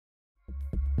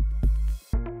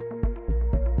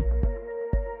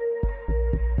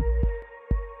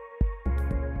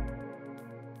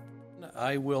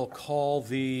I will call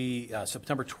the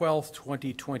September 12th,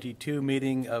 2022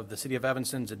 meeting of the City of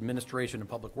Evanston's Administration and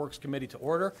Public Works Committee to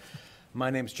order. My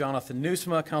name is Jonathan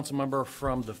Nusma, council member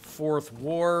from the 4th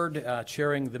Ward,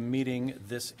 chairing the meeting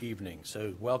this evening.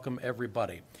 So welcome,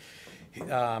 everybody.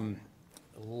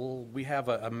 We have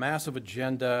a massive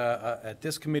agenda at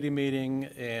this committee meeting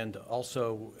and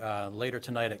also later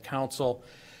tonight at council.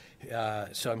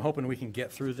 So I'm hoping we can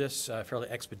get through this fairly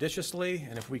expeditiously,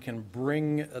 and if we can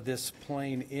bring this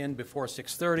plane in before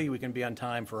 6:30, we can be on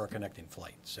time for our connecting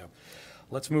flight. So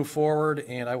let's move forward,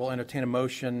 and I will entertain a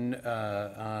motion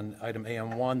on item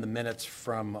AM1, the minutes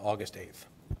from August 8th.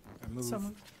 I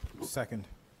move. Second.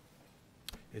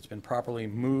 It's been properly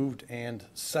moved and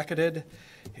seconded.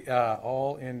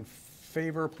 All in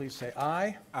favor, please say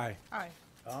aye. Aye. Aye.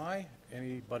 Aye.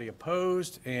 Anybody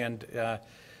opposed? And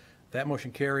that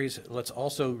motion carries. Let's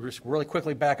also really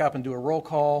quickly back up and do a roll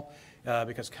call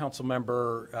because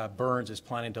Councilmember Burns is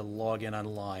planning to log in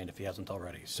online if he hasn't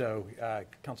already. So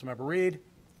Councilmember Reed?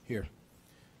 Here.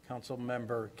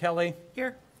 Councilmember Kelly?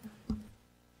 Here.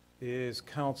 Is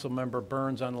Councilmember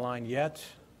Burns online yet?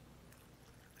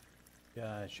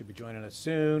 Should be joining us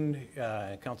soon.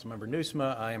 Councilmember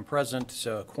Nusma, I am present,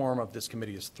 so a quorum of this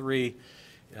committee is 3.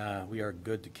 We are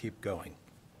good to keep going.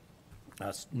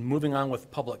 Moving on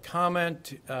with public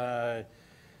comment,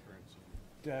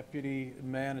 Deputy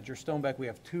Manager Stonebeck, we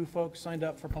have 2 folks signed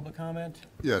up for public comment.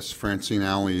 Yes, Francine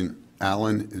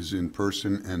Allen is in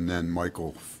person, and then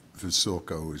Michael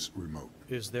Vasilko is remote.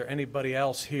 Is there anybody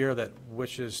else here that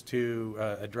wishes to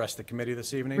address the committee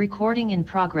this evening? Recording in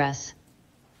progress.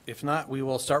 If not, we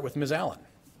will start with Ms. Allen.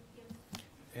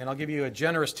 And I'll give you a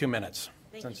generous 2 minutes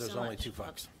since there's only 2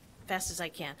 folks. Fast as I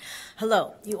can.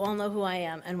 Hello, you all know who I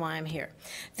am and why I'm here.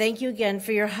 Thank you again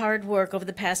for your hard work over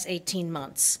the past 18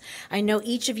 months. I know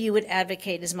each of you would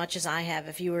advocate as much as I have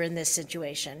if you were in this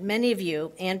situation. Many of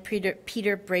you, and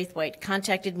Peter Braithwaite,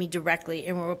 contacted me directly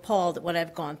and were appalled at what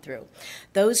I've gone through.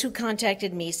 Those who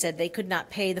contacted me said they could not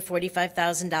pay the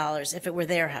 $45,000 if it were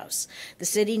their house. The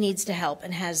city needs to help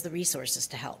and has the resources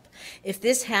to help. If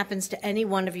this happens to any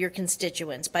one of your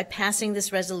constituents, by passing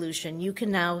this resolution, you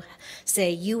can now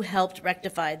say you helped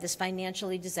rectify this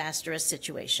financially disastrous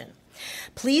situation.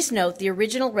 Please note the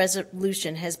original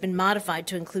resolution has been modified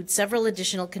to include several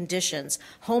additional conditions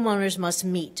homeowners must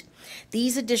meet.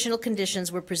 These additional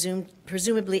conditions were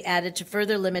presumably added to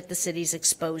further limit the city's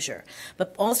exposure.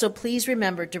 But also please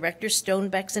remember Director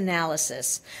Stonebeck's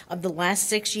analysis of the last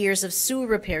 6 years of sewer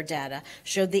repair data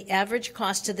showed the average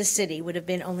cost to the city would have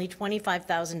been only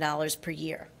 $25,000 per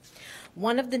year.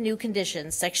 One of the new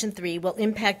conditions, Section 3, will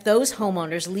impact those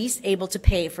homeowners least able to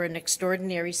pay for an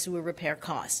extraordinary sewer repair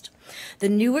cost. The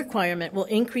new requirement will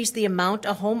increase the amount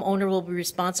a homeowner will be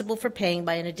responsible for paying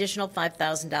by an additional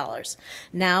 $5,000.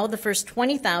 Now, the first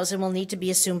 $20,000 will need to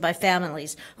be assumed by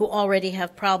families who already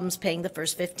have problems paying the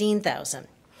first $15,000.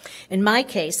 In my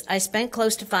case, I spent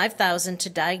close to $5,000 to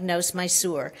diagnose my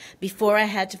sewer before I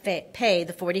had to pay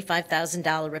the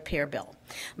 $45,000 repair bill.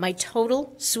 My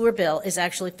total sewer bill is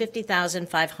actually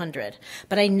 $50,500,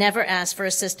 but I never asked for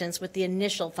assistance with the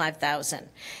initial $5,000.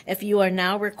 If you are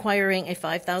now requiring a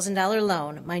 $5,000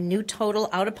 loan, my new total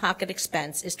out-of-pocket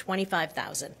expense is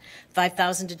 $25,000.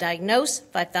 $5,000 to diagnose,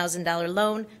 $5,000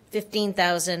 loan,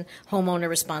 $15,000 homeowner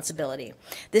responsibility.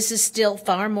 This is still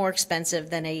far more expensive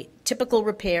than a typical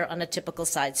repair on a typical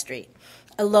side street.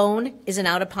 A loan is an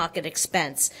out-of-pocket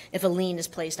expense if a lien is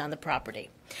placed on the property.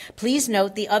 Please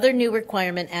note the other new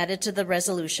requirement added to the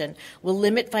resolution will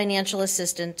limit financial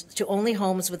assistance to only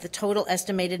homes with a total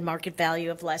estimated market value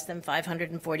of less than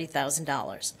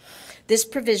 $540,000. This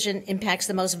provision impacts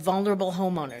the most vulnerable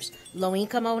homeowners,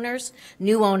 low-income owners,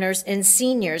 new owners, and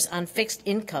seniors on fixed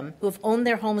income who have owned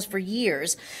their homes for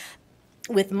years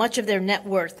with much of their net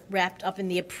worth wrapped up in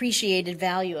the appreciated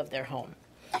value of their home.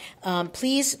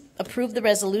 Please approve the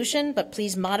resolution, but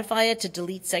please modify it to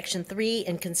delete Section 3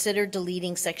 and consider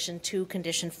deleting Section 2,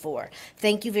 Condition 4.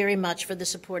 Thank you very much for the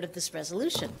support of this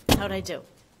resolution. How'd I do?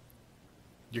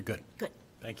 You're good. Good.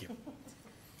 Thank you.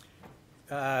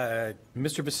 Mr.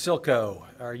 Vasilko,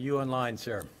 are you online,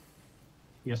 sir?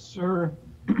 Yes, sir.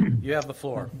 You have the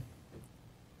floor.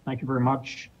 Thank you very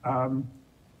much.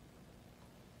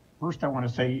 First, I want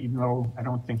to say, even though I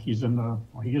don't think he's in the,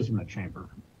 well, he is in the chamber.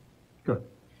 Good.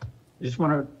 I just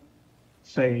want to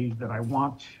say that I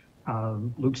want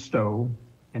Luke Stowe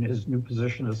in his new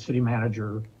position as city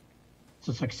manager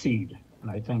to succeed.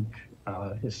 And I think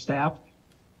his staff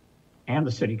and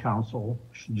the city council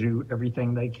should do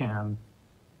everything they can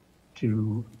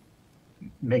to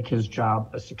make his job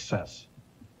a success.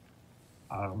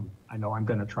 I know I'm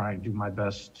going to try and do my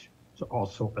best to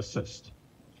also assist.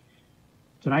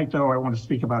 Tonight, though, I want to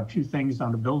speak about two things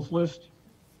on the bills list.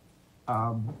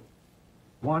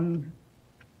 One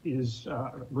is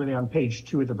really on page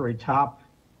 2 at the very top.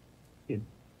 It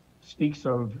speaks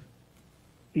of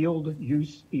field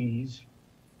use fees,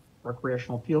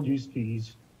 recreational field use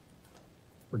fees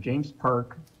for James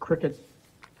Park cricket,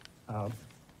 for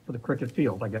the cricket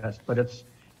field, I guess, but it's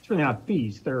really not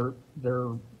fees. They're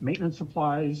maintenance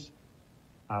supplies.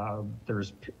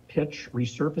 There's pitch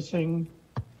resurfacing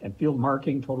and field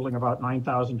marking totaling about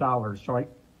 $9,000. So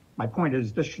my point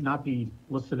is this should not be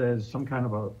listed as some kind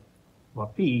of a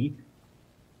fee.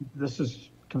 This is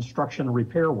construction and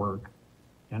repair work.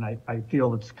 And I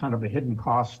feel it's kind of a hidden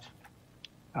cost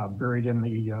buried in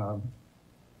the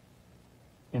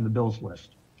bills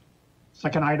list.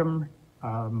 Second item,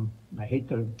 I hate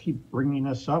to keep bringing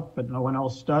this up, but no one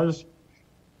else does.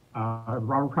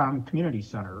 Robert Crown Community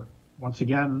Center. Once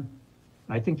again,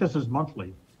 I think this is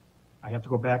monthly. I have to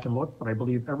go back and look, but I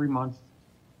believe every month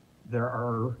there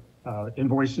are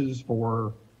invoices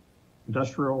for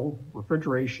industrial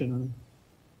refrigeration,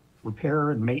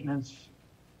 repair and maintenance.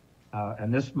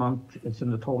 And this month it's in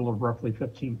the total of roughly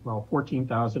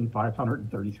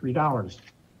 $14,533.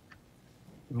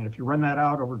 I mean, if you run that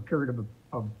out over a period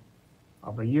of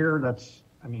a year, that's,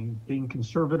 I mean, being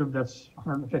conservative, that's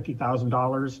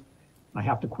 $150,000. I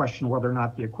have to question whether or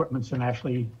not the equipment's in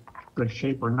actually good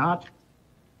shape or not.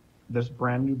 This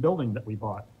brand new building that we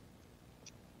bought.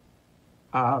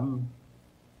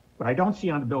 What I don't see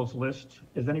on the bills list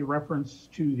is any reference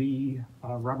to the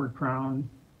Robert Crown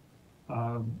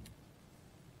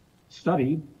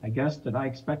study, I guess, that I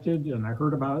expected and I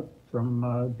heard about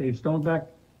from Dave Stonebeck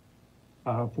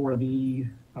for the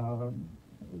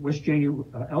Wish-Janie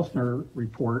Elsner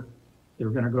report. They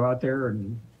were going to go out there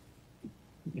and,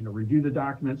 you know, review the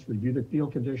documents, review the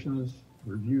field conditions,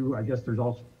 review, I guess there's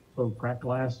also cracked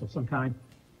glass of some kind,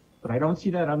 but I don't see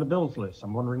that on the bills list.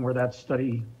 I'm wondering where that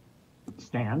study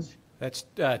stands. That's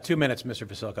 2 minutes, Mr.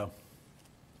 Vasilko.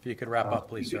 If you could wrap up,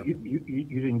 please, sir. You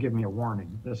didn't give me a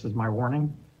warning. This is my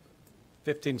warning?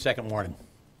 15-second warning.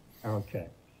 Okay.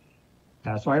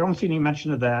 So I don't see any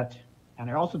mention of that, and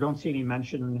I also don't see any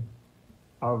mention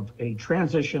of a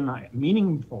transition, a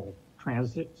meaningful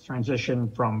transition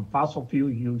from fossil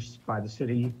fuel use by the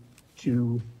city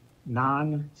to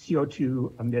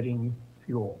non-CO2 emitting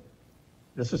fuel.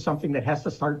 This is something that has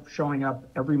to start showing up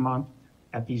every month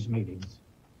at these meetings.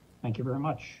 Thank you very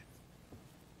much.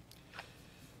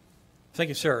 Thank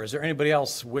you, sir. Is there anybody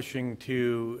else wishing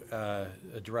to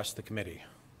address the committee?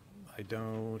 I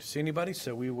don't see anybody,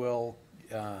 so we will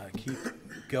keep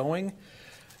going.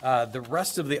 The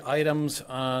rest of the items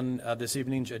on this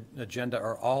evening's agenda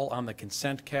are all on the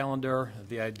consent calendar.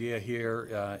 The idea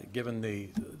here, given the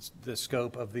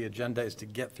scope of the agenda, is to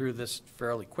get through this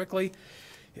fairly quickly.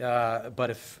 But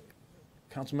if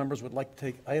council members would like to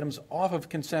take items off of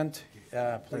consent,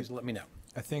 please let me know.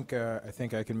 I think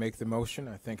I can make the motion.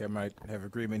 I think I might have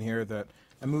agreement here that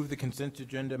I move the consent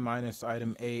agenda minus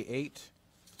item A8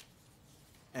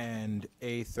 and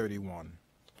A31.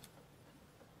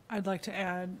 I'd like to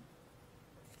add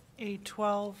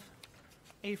A12,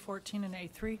 A14, and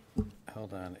A3.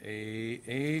 Hold on,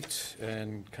 A8,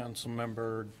 and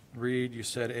Councilmember Reed, you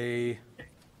said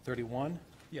A31?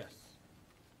 Yes.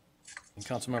 And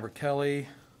Councilmember Kelly?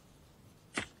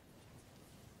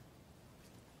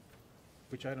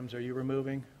 Which items are you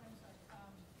removing?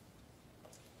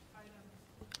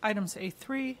 Items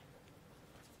A3,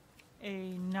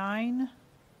 A9,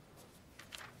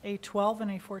 A12,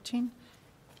 and A14.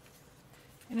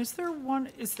 And is there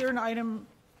an item,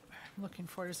 I'm looking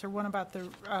for, is there one about the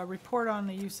report on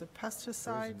the use of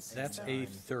pesticides? That's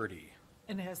A30.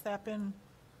 And has that been,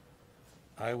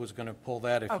 I was going to pull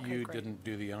that if Okay, you great. didn't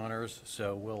do the honors,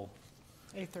 so we'll,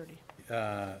 A30?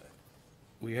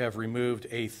 we have removed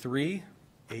A3,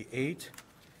 A8,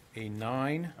 A9.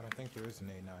 I don't think there is an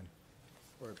A9.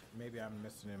 Or maybe I'm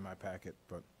missing it in my packet,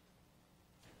 but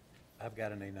I've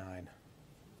got an A9.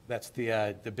 That's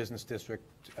the business district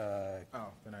oh,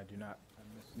 then I do not. I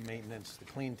missed maintenance, the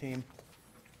clean team.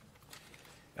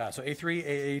 So A3,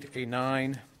 A8,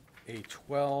 A9,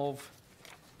 A12,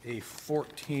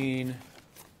 A14,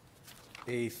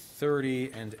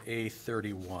 A30, and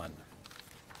A31.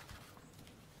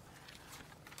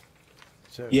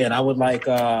 So, Yeah, and I would like,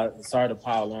 sorry to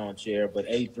pile on, Chair, but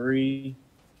A3,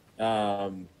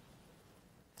 A3.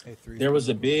 there was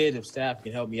a bid, if staff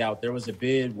can help me out, there was a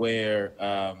bid where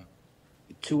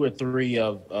 2 or 3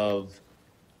 of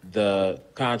the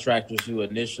contractors who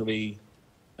initially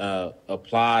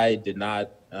applied did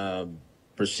not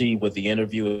proceed with the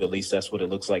interview. At least that's what it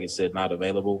looks like. It said not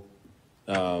available.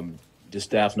 Does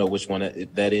staff know which one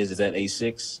that is? Is that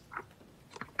A6?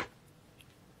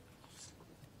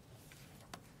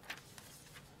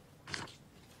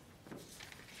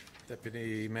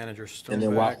 Deputy Manager And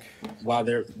then Stonebach. while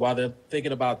they're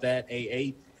thinking about that,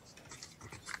 A8.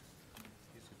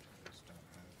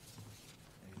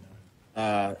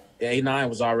 A9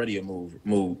 was already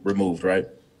removed, right?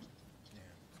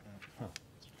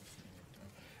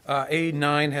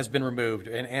 A9 has been removed,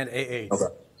 and A8. Okay.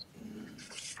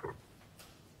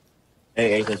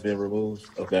 A8 has been removed.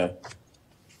 Okay.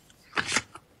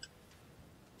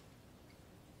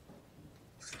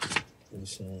 Let me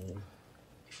see.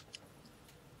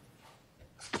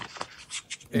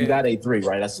 You got A3,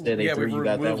 right? I said A3. Yeah, we You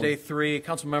got that removed one. A3.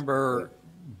 Councilmember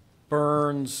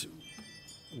Burns,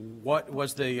 what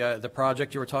was the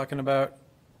project you were talking about?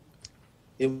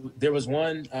 There was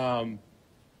one.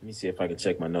 Let me see if I can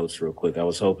check my notes real quick. I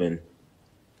was hoping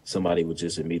somebody would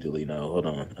just immediately know. Hold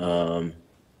on.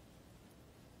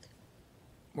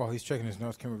 While he's checking his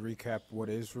notes, can we recap what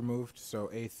is removed?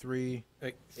 So A3,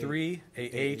 A3,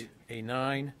 A8,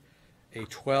 A9,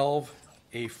 A12,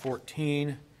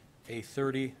 A14,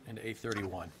 A30, and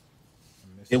A31.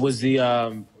 It was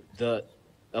the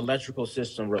electrical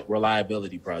system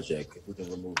reliability project. If we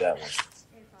can remove that one.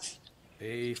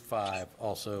 A5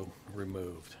 also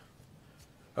removed.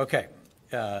 Okay,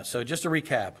 so just to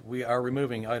recap, we are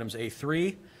removing items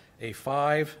A3,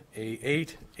 A5,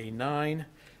 A8, A9,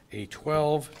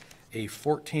 A12,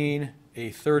 A14,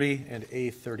 A30, and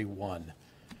A31.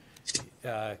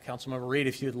 Councilmember Reed,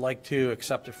 if you'd like to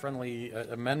accept a friendly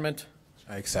amendment,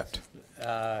 I accept.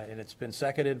 and it's been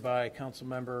seconded by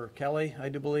Councilmember Kelly, I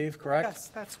do believe, correct? Yes,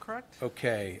 that's correct.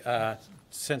 Okay,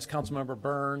 since Councilmember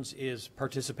Burns is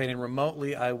participating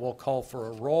remotely, I will call for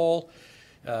a roll.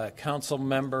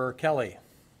 Councilmember Kelly.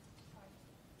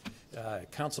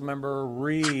 Councilmember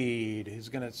Reed, who's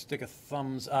going to stick a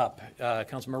thumbs up.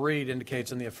 Councilmember Reed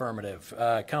indicates in the affirmative.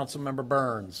 Councilmember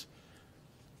Burns.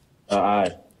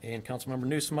 Aye. And Councilmember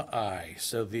Newsom, aye.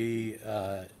 So the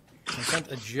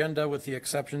consent agenda, with the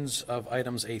exceptions of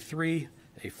items A3,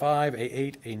 A5,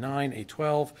 A8, A9,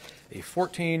 A12,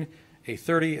 A14,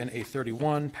 A30, and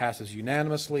A31, passes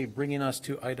unanimously, bringing us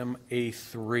to item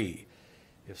A3.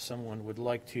 If someone would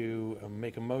like to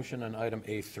make a motion on item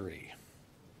A3.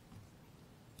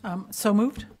 So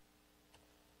moved?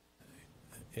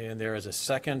 And there is a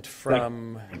second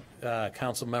from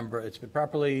Councilmember, it's been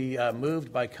properly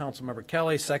moved by Councilmember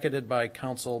Kelly, seconded by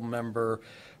Councilmember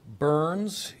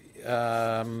Burns.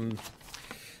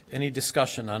 Any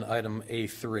discussion on item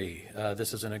A3?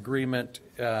 This is an agreement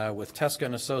with Tesca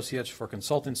and Associates for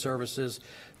consulting services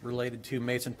related to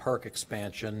Mason Park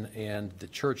expansion and the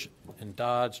Church and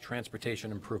Dodge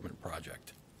Transportation Improvement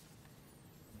Project.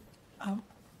 I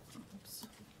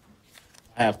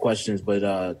have questions,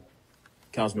 but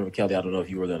Councilmember Kelly, I don't know if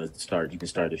you were going to start. You can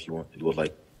start if you want. You would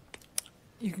like.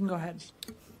 You can go ahead.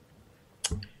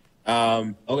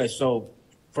 Okay, so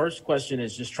first question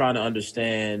is just trying to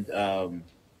understand.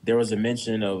 There was a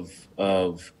mention of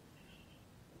I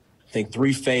think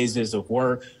 3 phases of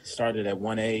work. Started at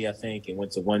 1A, I think, and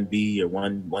went to 1B or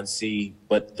 1C.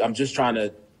 But I'm just trying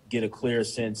to get a clear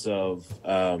sense of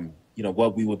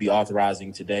what we would be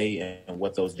authorizing today and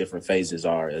what those different phases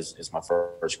are is my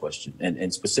first question.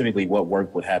 And specifically what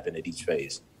work would happen at each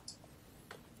phase.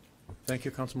 Thank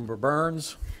you, Councilmember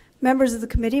Burns. Members of the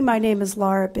committee, my name is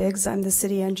Laura Biggs. I'm the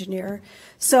city engineer.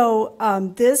 So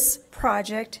this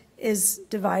project is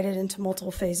divided into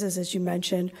multiple phases, as you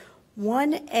mentioned.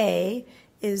 1A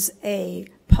is a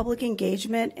public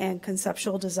engagement and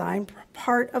conceptual design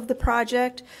part of the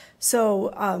project.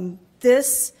 So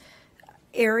this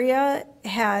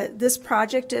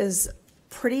project is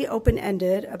pretty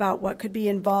open-ended about what could be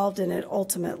involved in it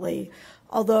ultimately.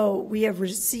 Although we have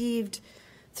received,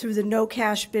 through the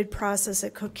no-cash bid process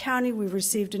at Cook County, we've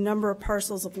received a number of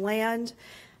parcels of land.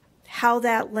 How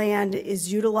that land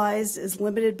is utilized is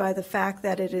limited by the fact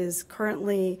that it is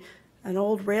currently an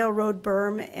old railroad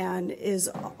berm and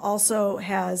also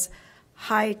has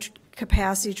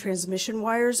high-capacity transmission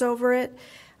wires over it.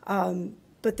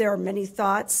 But there are many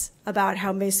thoughts about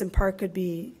how Mason Park could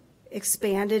be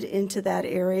expanded into that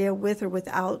area with or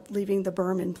without leaving the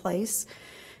berm in place,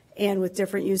 and with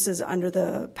different uses under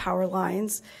the power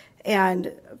lines.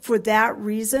 And for that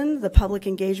reason, the public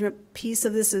engagement piece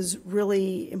of this is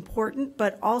really important,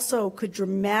 but also could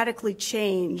dramatically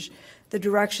change the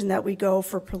direction that we go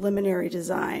for preliminary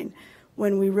design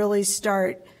when we really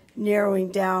start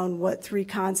narrowing down what 3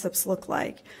 concepts look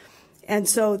like. And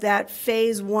so that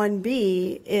phase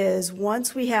 1B is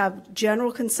once we have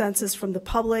general consensus from the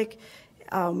public,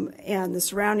 and the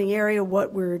surrounding area,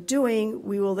 what we're doing.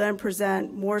 We will then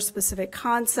present more specific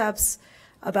concepts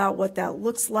about what that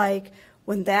looks like.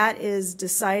 When that is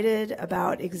decided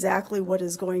about exactly what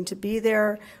is going to be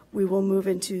there, we will move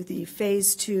into the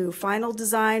phase 2 final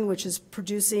design, which is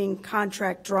producing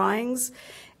contract drawings,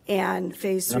 and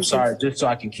phase 3. I'm sorry, just so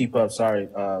I can keep up, sorry,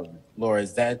 Laura,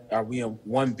 are we in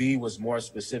 1B was more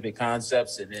specific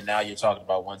concepts, and then now you're talking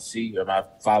about 1C? Am I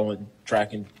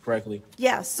tracking correctly?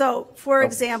 Yeah, so for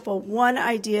example, one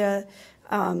idea,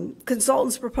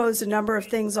 consultants proposed a number of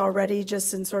things already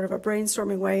just in sort of a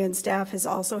brainstorming way, and staff has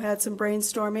also had some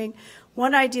brainstorming.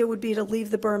 One idea would be to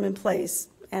leave the berm in place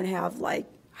and have like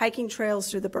hiking trails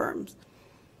through the berms.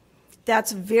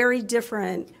 That's very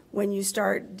different when you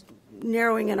start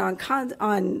narrowing in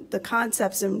on the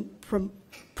concepts and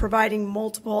providing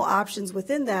multiple options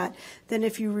within that than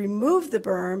if you remove the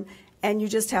berm and you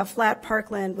just have flat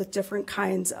parkland with different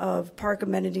kinds of park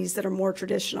amenities that are more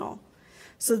traditional.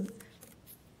 So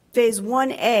phase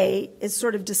 1A is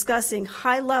sort of discussing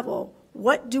high level,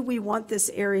 what do we want this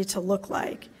area to look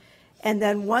like? And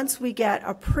then once we get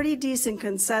a pretty decent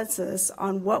consensus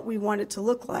on what we want it to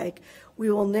look like,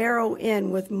 we will narrow in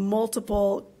with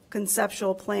multiple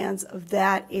conceptual plans of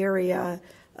that area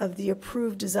of the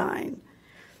approved design.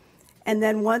 And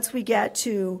then once we get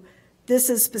to, this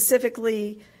is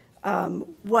specifically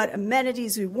what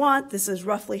amenities we want, this is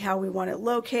roughly how we want it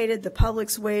located, the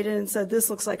public's weighed in and said this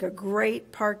looks like a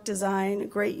great park design, a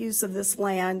great use of this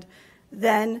land,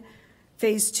 then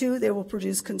phase 2, they will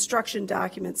produce construction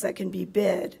documents that can be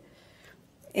bid.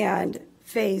 And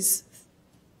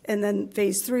then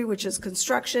phase 3, which is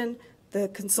construction, the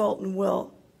consultant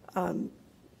will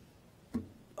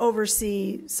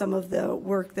oversee some of the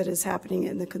work that is happening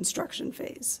in the construction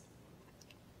phase,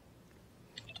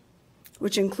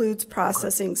 which includes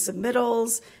processing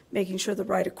submittals, making sure the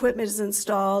right equipment is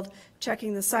installed,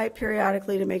 checking the site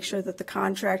periodically to make sure that the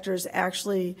contractor is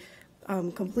actually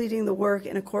completing the work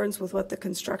in accordance with what the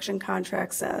construction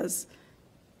contract says,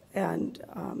 and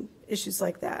issues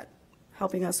like that,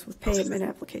 helping us with payment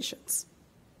applications.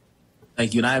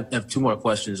 Thank you. And I have 2 more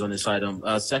questions on this item.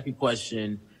 Second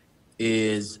question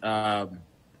is, I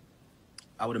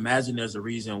would imagine there's a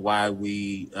reason why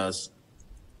we are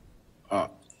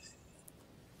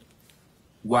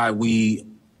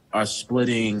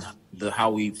splitting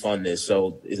how we fund this.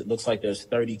 So it looks like there's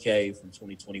 $30K from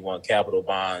 2021 capital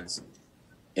bonds,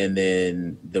 and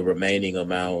then the remaining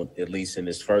amount, at least in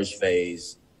this first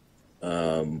phase,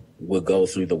 will go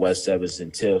through the West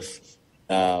Evanston TIF.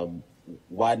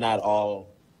 Why not all?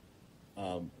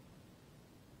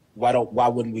 Why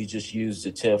wouldn't we just use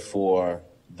the TIF for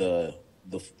the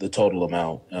total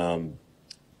amount?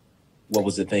 What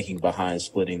was the thinking behind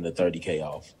splitting the $30K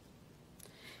off?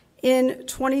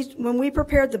 When we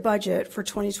prepared the budget for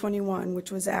 2021,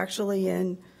 which was actually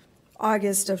in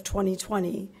August of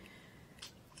 2020,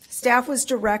 staff was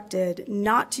directed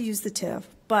not to use the TIF,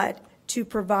 but to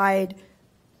provide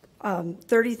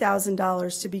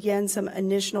 $30,000 to begin some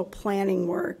initial planning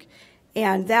work.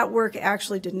 And that work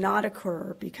actually did not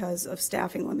occur because of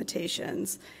staffing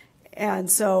limitations.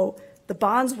 And so the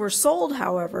bonds were sold,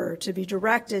 however, to be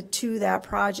directed to that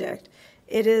project.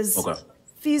 It is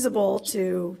feasible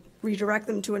to redirect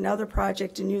them to another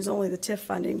project and use only the TIF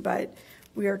funding, but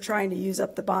we are trying to use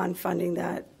up the bond funding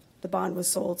that the bond was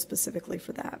sold specifically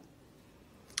for that.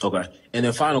 Okay. And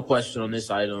then final question on this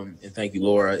item, and thank you,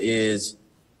 Laura, is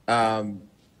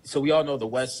so we all know the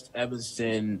West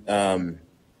Evanston, the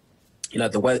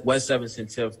West Evanston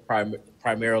TIF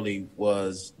primarily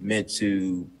was meant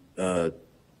to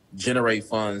generate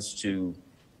funds to,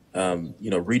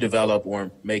 redevelop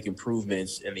or make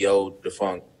improvements in the old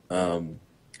defunct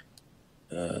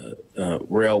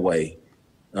railway,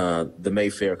 the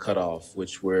Mayfair cutoff,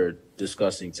 which we're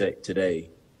discussing today.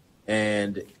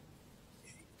 And,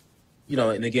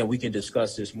 and again, we can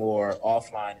discuss this more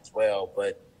offline as well,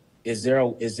 but is there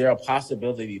a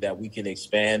possibility that we can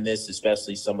expand this,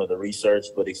 especially some of the research,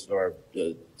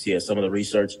 some of the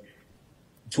research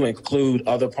to include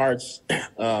other parts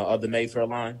of the Mayfair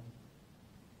line?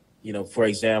 For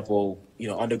example,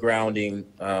 undergrounding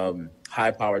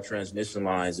high power transmission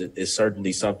lines is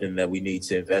certainly something that we need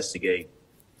to investigate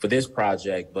for this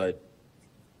project. But,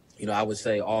 I would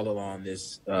say all along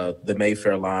this, the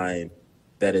Mayfair line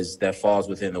that falls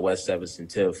within the West Evanston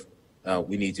TIF,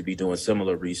 we need to be doing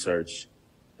similar research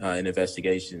and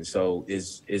investigation. So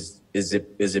is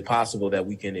it possible that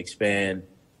we can expand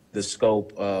the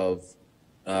scope of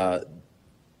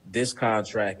this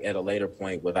contract at a later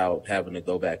point without having to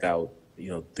go back out,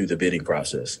 through the bidding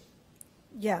process?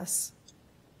 Yes.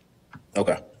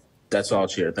 Okay. That's all,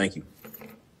 Chair. Thank you.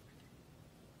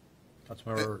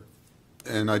 Councilmember,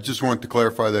 And I just want to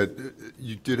clarify that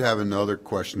you did have another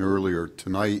question earlier.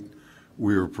 Tonight,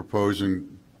 we were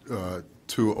proposing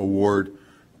to award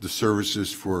the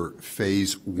services for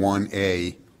Phase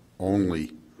 1A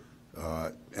only,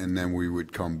 and then we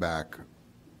would come back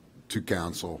to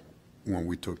council when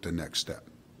we took the next step.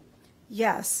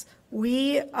 Yes,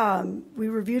 we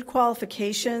reviewed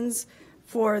qualifications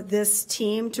for this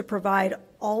team to provide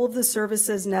all of the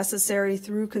services necessary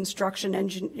through construction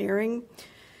engineering.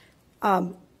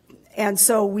 And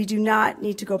so we do not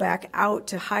need to go back out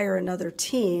to hire another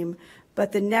team,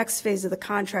 but the next phase of the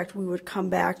contract, we would come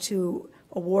back to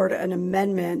award an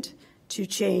amendment to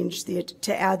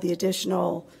to add the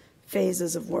additional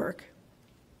phases of work.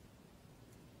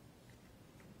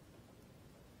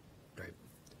 great.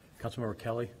 Councilmember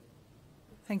Kelly?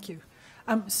 Thank you.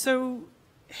 So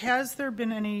has there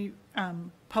been any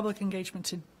public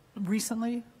engagement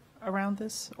recently around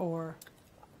this, or?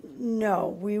 No,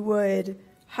 we would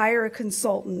hire a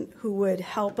consultant who would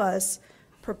help us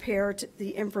prepare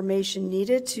the information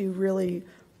needed to really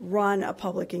run a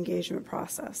public engagement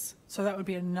process. So that would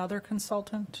be another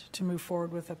consultant to move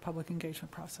forward with a public engagement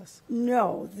process?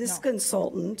 No, this No.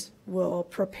 consultant will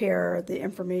prepare the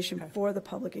information Okay. for the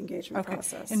public engagement Okay.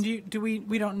 process. And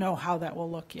we don't know how that will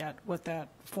look yet, what the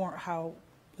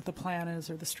plan is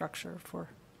or the structure for?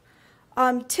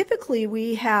 Typically,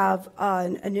 we have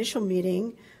an initial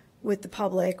meeting with the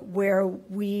public where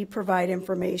we provide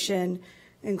information,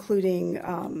 including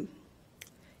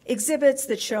exhibits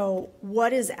that show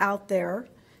what is out there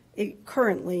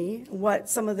currently, what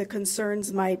some of the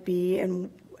concerns might be,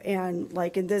 and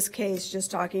like in this case,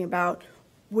 just talking about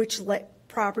which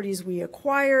properties we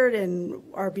acquired and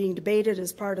are being debated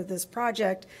as part of this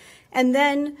project. And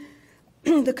then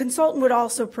the consultant would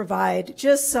also provide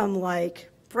just some like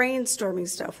brainstorming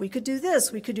stuff. We could do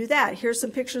this, we could do that. Here's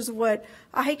some pictures of what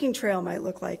a hiking trail might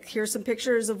look like. Here's some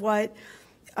pictures of what,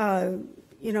 a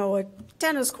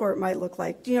tennis court might look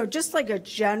like. Just like a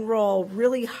general,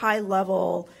 really high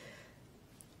level,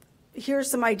 here's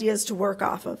some ideas to work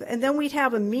off of. And then we'd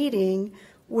have a meeting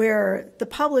where the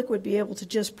public would be able to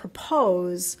just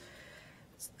propose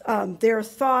their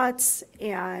thoughts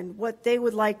and what they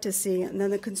would like to see. And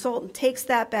then the consultant takes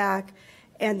that back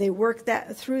and they work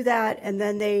through that, and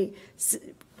then they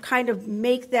kind of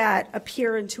make that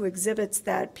appear into exhibits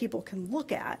that people can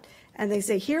look at. And they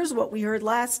say, here's what we heard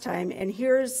last time, and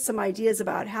here's some ideas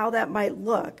about how that might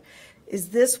look. Is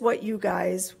this what you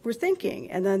guys were thinking?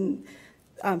 And then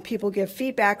people give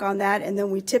feedback on that, and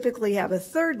then we typically have a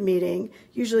third meeting.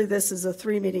 Usually this is a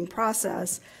 3-meeting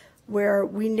process where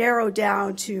we narrow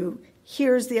down to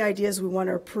here's the ideas we want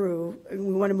to approve and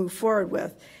we want to move forward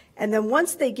with. And then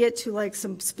once they get to like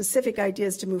some specific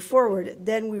ideas to move forward,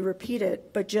 then we repeat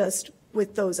it, but just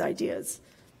with those ideas.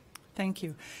 Thank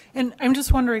you. And I'm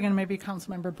just wondering, and maybe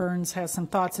Councilmember Burns has some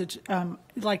thoughts,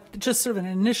 like just sort of an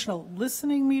initial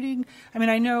listening meeting. I mean,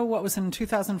 I know what was in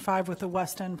 2005 with the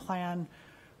West End plan,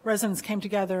 residents came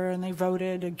together and they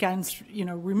voted against,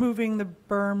 removing the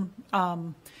berm.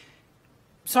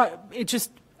 So it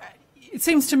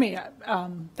seems to me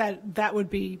that would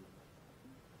be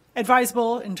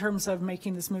advisable in terms of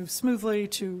making this move smoothly,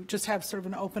 to just have sort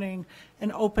of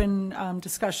an open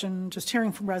discussion, just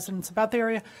hearing from residents about the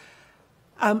area.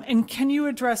 And can you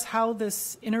address how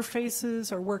this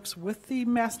interfaces or works with the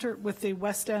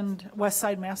West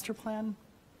Side Master Plan?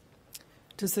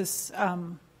 Does this?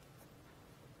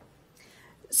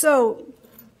 So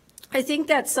I think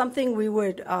that's something we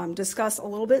would discuss a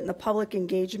little bit in the public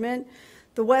engagement.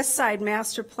 The West Side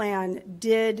Master Plan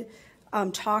did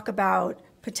talk about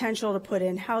potential to put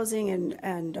in housing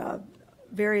and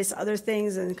various other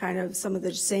things in kind of some of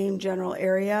the same general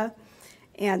area.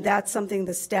 And that's something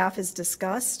the staff has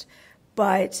discussed.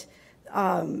 But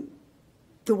the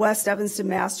West Evanston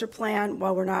Master Plan,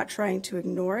 while we're not trying to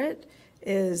ignore it,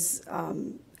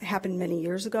 happened many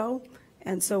years ago.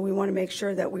 And so we want to make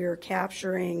sure that we are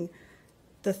capturing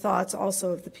the thoughts also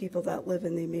of the people that live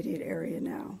in the immediate area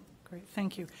now. Great,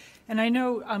 thank you. And I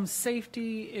know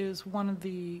safety is one of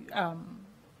the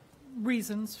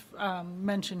reasons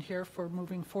mentioned here for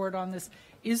moving forward on this.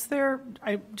 Is there,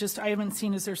 I haven't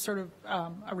seen, is there sort of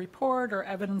a report or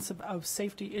evidence of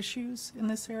safety issues in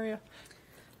this area?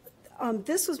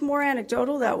 This was more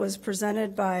anecdotal. That was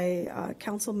presented by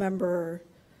Council Member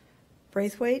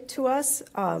Braithwaite to us.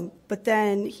 But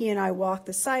then he and I walked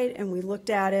the site and we looked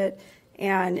at it.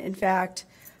 And in fact,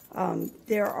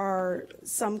 there are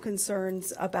some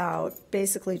concerns about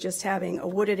basically just having a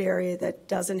wooded area that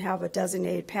doesn't have a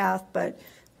designated path, but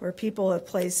where people have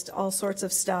placed all sorts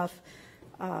of stuff.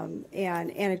 And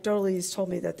anecdotally, he's told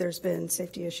me that there's been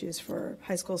safety issues for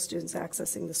high school students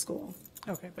accessing the school.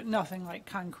 Okay, but nothing like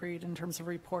concrete in terms of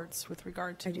reports with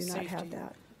regard to I do not safety? have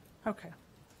that. Okay.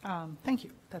 Thank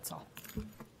you. That's all.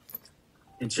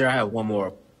 And Chair, I have one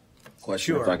more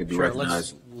question, if I could be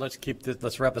recognized.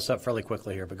 Let's wrap this up fairly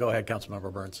quickly here, but go ahead,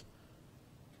 Councilmember Burns.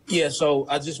 Yeah, so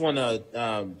I just want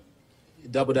to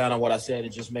double down on what I said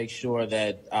and just make sure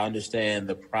that I understand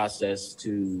the process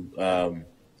that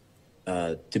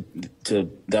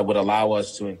would allow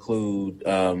us to include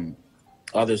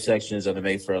other sections of the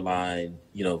Mayfair line,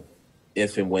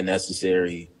 if and when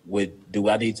necessary. Do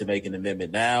I need to make an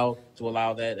amendment now to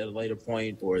allow that at a later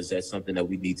point, or is that something that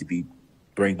we need to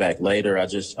bring back later? Or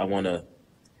is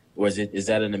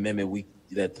that an amendment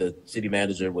that the city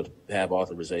manager would have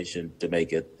authorization to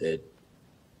make it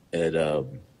at a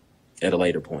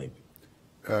later point?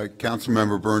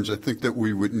 Councilmember Burns, I think that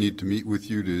we would need to meet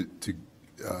with you to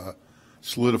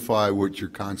solidify what your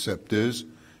concept is.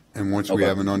 And once we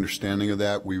have an understanding of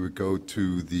that, we would go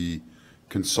to the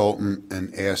consultant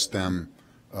and ask them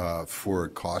for a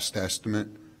cost estimate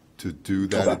to do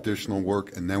that additional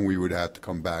work. And then we would have to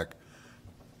come back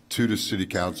to the city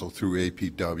council through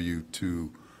APW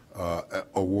to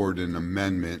award an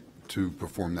amendment to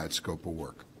perform that scope of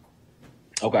work.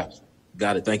 Okay,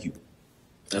 got it. Thank you.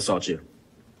 That's all, Chair.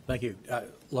 Thank you.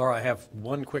 Laura, I have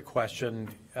one quick question,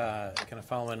 kind of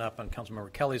following up on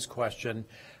Councilmember Kelly's question.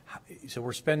 So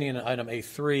we're spending in item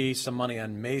A3 some money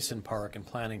on Mason Park and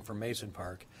planning for Mason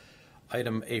Park.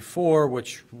 Item A4,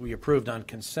 which we approved on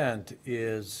consent,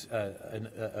 is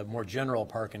a more general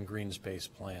park and green space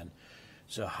plan.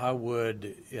 So how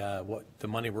would what the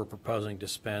money we're proposing to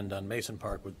spend on Mason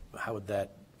Park, how would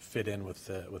that fit in with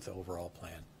the overall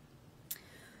plan?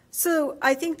 So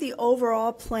I think the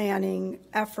overall planning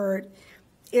effort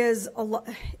is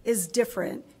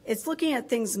different. It's looking at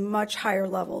things much higher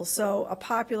level. So a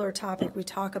popular topic we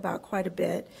talk about quite a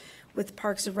bit with the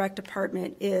Parks and Rec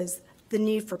Department is the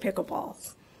need for pickleball.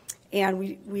 And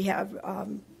we have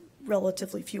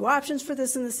relatively few options for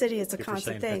this in the city. It's a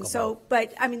constant thing. So,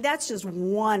 but I mean, that's just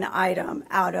one item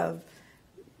out of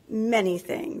many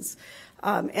things.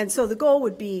 And so the goal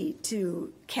would be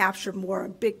to capture more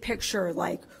big picture,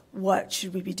 like what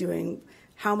should we be doing?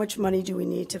 How much money do we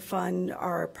need to fund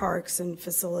our parks and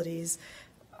facilities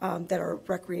that are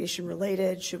recreation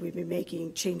related? Should we be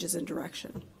making changes in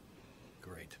direction?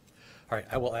 Great. All right,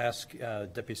 I will ask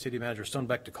Deputy City Manager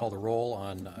Stonebeck to call the roll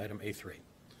on item A3.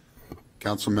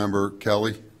 Councilmember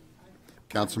Kelly.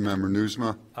 Councilmember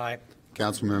Newsma. Aye.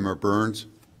 Councilmember Burns.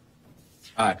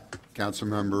 Aye.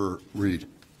 Councilmember Reed.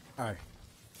 Aye.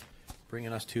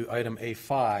 Bringing us to item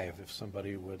A5, if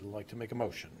somebody would like to make a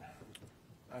motion.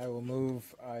 I will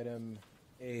move item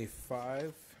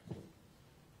A5.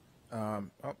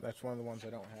 That's one of the ones I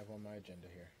don't have on my agenda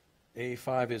here.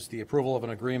 A5 is the approval of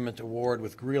an agreement award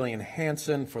with Greeley and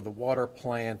Hansen for the water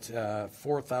plant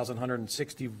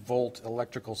 4,160 volt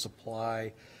electrical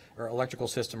supply or electrical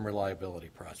system reliability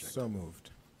project. So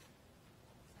moved.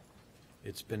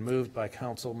 It's been moved by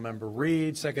Councilmember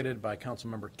Reed, seconded by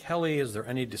Councilmember Kelly. Is there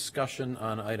any discussion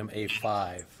on item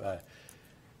A5?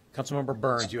 Councilmember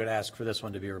Burns, you had asked for this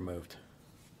one to be removed.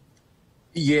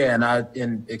 Yeah, and I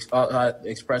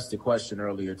expressed the question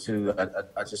earlier too.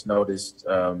 I just noticed,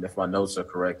 if my notes are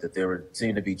correct, that there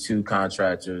seemed to be two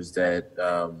contractors that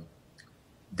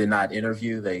did not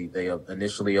interview. They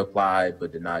initially applied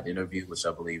but did not interview, which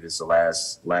I believe is the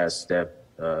last step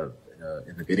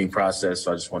in the bidding process.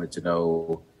 So I just wanted to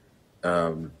know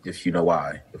if we know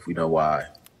why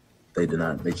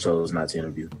they chose not to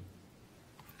interview.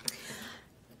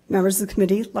 Members of the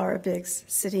committee, Laura Biggs,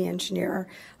 city engineer.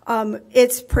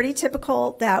 It's pretty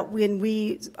typical that when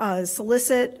we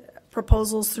solicit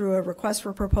proposals through a request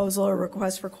for proposal or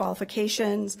request for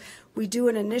qualifications, we do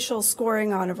an initial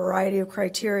scoring on a variety of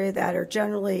criteria that are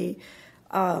generally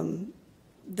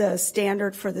the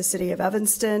standard for the city of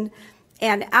Evanston.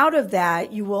 And out of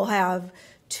that, you will have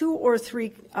 2 or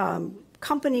 3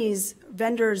 companies,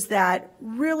 vendors that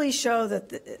really show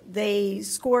that they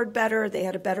scored better, they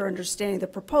had a better understanding of the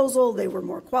proposal, they were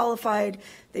more qualified,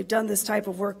 they've done this type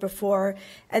of work before.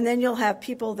 And then you'll have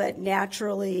people that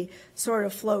naturally sort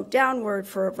of float downward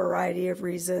for a variety of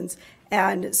reasons.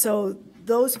 And so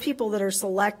those people that are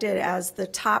selected as the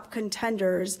top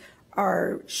contenders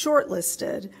are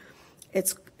shortlisted,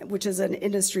 which is an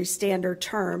industry standard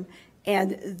term.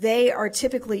 And they are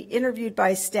typically interviewed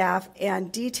by staff,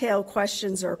 and detailed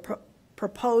questions are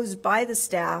proposed by the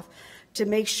staff to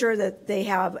make sure that they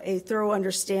have a thorough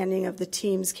understanding of the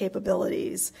team's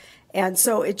capabilities. And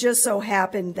so it just so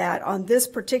happened that on this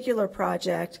particular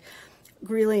project,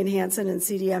 Greeley and Hansen and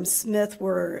CDM Smith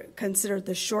were considered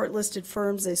the shortlisted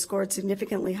firms. They scored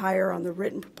significantly higher on the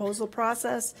written proposal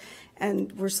process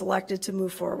and were selected to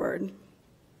move forward.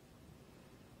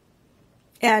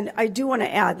 And I do want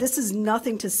to add, this is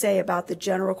nothing to say about the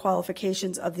general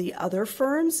qualifications of the other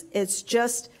firms. It's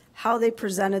just how they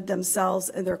presented themselves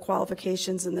and their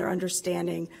qualifications and their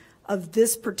understanding of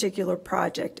this particular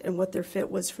project and what their fit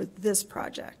was for this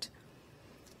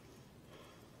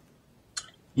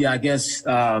Yeah, I guess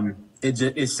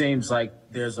it seems like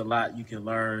there's a lot you can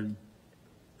learn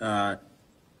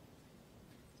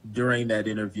during that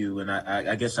interview, and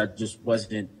I guess I just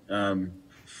wasn't.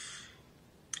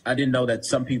 I didn't know that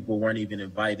some people weren't even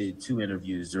invited to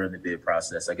interviews during the bid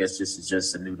process. I guess this is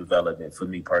just a new development for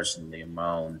me personally in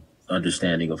my own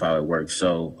understanding of how it works.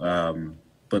 So,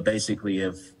 but basically,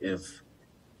 if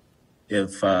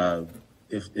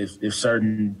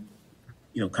certain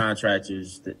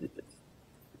contractors that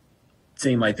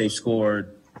seem like they've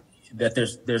scored, that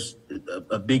there's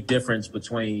a big difference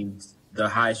between the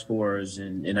high scorers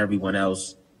and everyone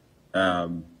else.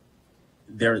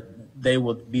 They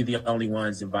will be the only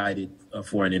ones invited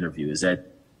for an interview. Is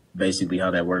that basically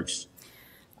how that works?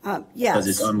 Yes. Because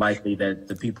it's unlikely that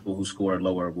the people who score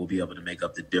lower will be able to make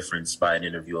up the difference by an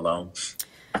interview alone.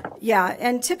 Yeah,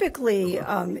 and typically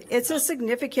it's a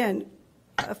significant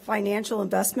financial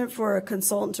investment for a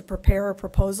consultant to prepare a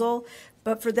proposal,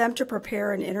 but for them to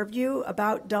prepare an interview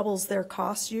about doubles their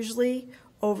costs usually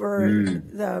over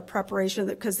the preparation,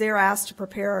 because they're asked to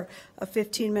prepare a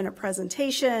 15-minute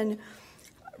presentation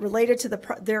related to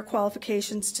their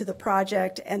qualifications to the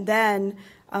project, and then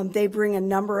they bring a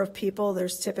number of people.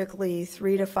 There's typically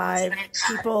 3 to 5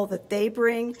 people that they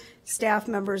bring, staff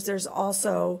members. There's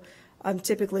also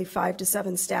typically 5 to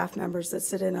 7 staff members that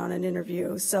sit in on an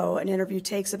interview. So an interview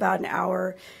takes about an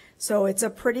hour. So it's a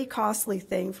pretty costly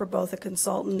thing for both a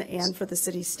consultant and for the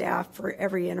city staff for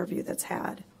every interview that's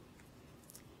had.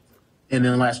 And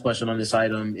then the last question on this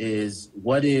item is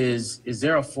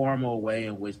there a formal way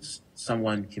in which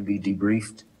someone can be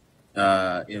debriefed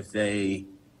if they,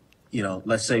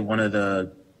 let's say one of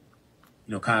the,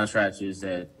 contractors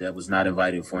that was not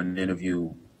invited for an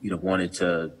interview, wanted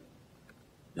to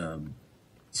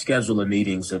schedule a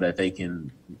meeting so that they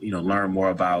can, learn more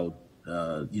about,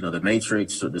 the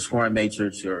matrix or the scoring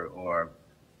matrix or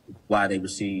why they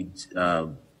received,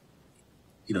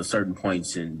 certain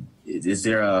points. And is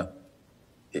there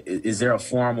a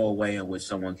formal way in which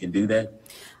someone can do that?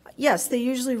 Yes, they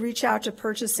usually reach out to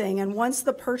purchasing, and once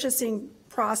the purchasing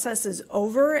process is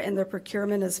over and the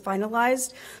procurement is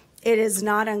finalized, it is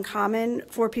not uncommon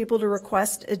for people to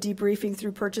request a debriefing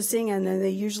through purchasing, and then they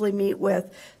usually meet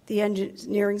with the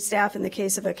engineering staff in the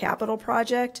case of a capital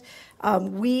project.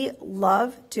 We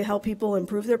love to help people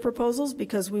improve their proposals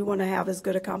because we want to have as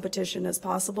good a competition as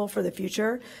possible for the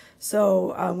future.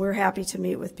 So we're happy to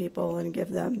meet with people and give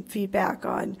them feedback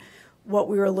on what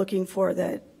we were looking for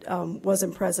that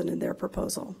wasn't present in their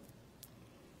proposal.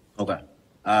 Okay.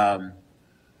 And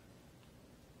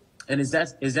is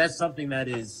that something that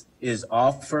is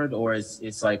offered, or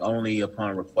it's like only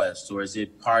upon request, or is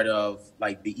it part of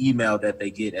like the email that they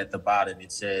get at the bottom?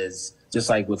 It says, just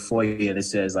like with FOIA, it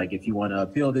says like, if you want to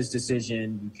appeal this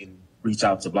decision, you can reach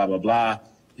out to blah, blah, blah.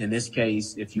 In this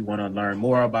case, if you want to learn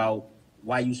more about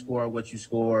why you scored what you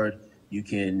scored, you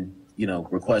can,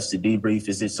 request a debrief.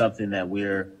 Is it something that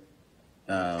we're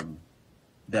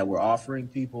offering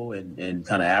people and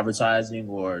kind of advertising,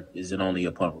 or is it only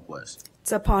upon request?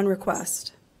 It's upon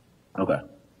request. Okay. All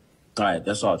right.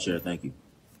 That's all, Chair. Thank you.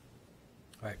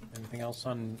 All right. Anything else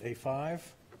on A5?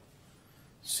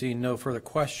 Seeing no further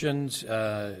questions,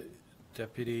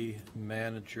 Deputy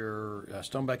Manager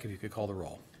Stonebeck, if you could call the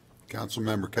roll.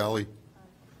 Councilmember Kelly.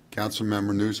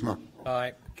 Councilmember Newsma.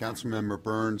 Aye. Councilmember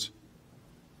Burns.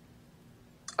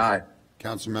 Aye.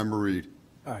 Councilmember Reed.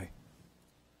 Aye.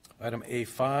 Item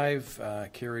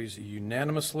A5 carries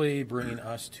unanimously, bringing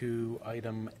us to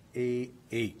item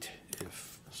A8.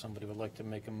 If somebody would like to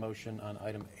make a motion on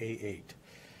item A8.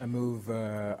 I move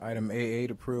item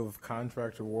A8, approve of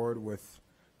contract award with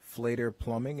Flater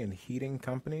Plumbing and Heating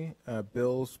Company,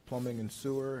 Bills Plumbing and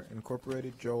Sewer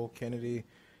Incorporated, Joel Kennedy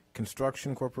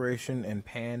Construction Corporation, and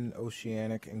Pan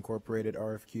Oceanic Incorporated,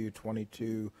 RFQ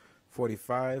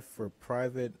 2245 for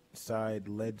private side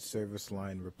lead service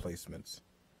line replacements.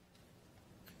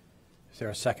 Is there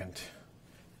a second?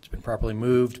 It's been properly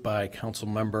moved by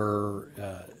Councilmember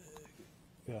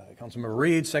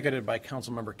Reed, seconded by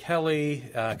Councilmember Kelly.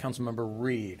 Councilmember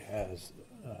Reed has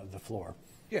the floor.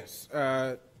 Yes.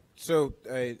 So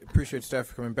I appreciate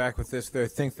staff coming back with this. I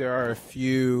think there are a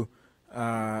few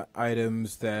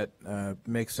items that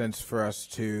make sense for us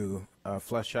to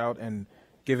flesh out. And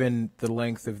given the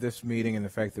length of this meeting and the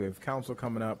fact that we have council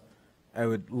coming up, I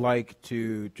would like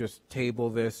to just table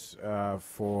this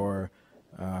for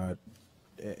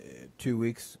 2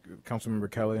 weeks.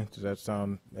 Councilmember Kelly, does that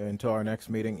sound, until our next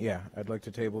meeting? Yeah, I'd like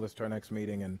to table this to our next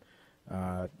meeting and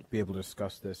be able to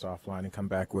discuss this offline and come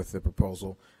back with the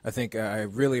proposal. I think I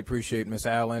really appreciate Ms.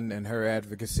 Allen and her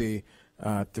advocacy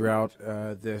throughout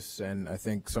this, and I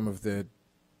think some of the...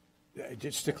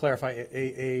 Just to clarify,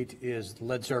 A8 is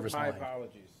lead service My line.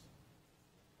 apologies.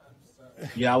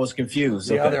 Yeah, I was confused.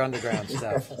 The Okay. other underground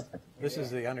stuff. This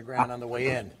is the underground on the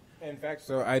way in. In fact,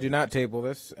 so I do not table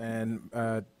this, and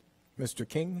Mr.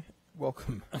 King,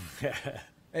 welcome.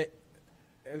 Hey,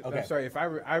 Okay. I'm sorry, if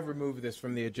I've removed this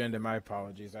from the agenda, my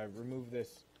apologies. I've removed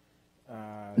this.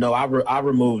 No, I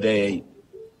removed A8.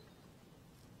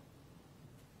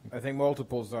 I think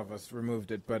multiples of us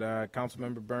removed it, but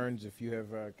Councilmember Burns, if you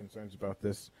have concerns about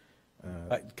this.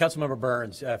 Councilmember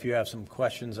Burns, if you have some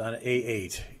questions on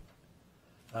A8,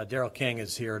 Daryl King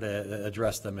is here to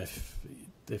address them if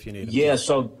you need him. Yeah,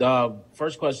 so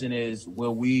first question is,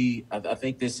 will we, I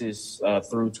think this is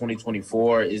through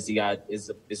 2024, is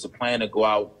the plan to go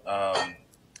out,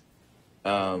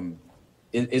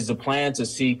 is the plan to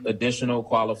seek additional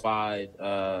qualified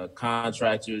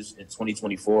contractors in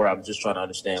 2024? I'm just trying to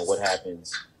understand what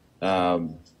happens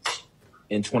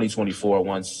in 2024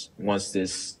 once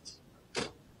this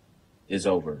is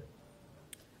over.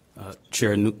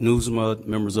 Chair Newsma,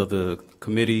 members of the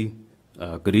committee,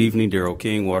 good evening. Daryl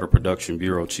King, Water Production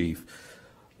Bureau Chief.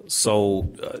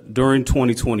 So during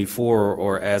 2024,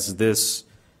 or as this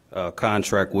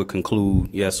contract would conclude,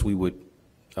 yes, we would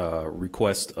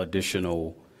request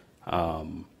additional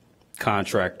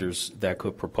contractors that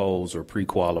could propose or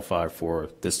pre-qualify for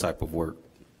this type of work.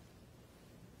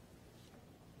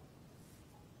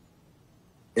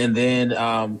 And then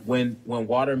when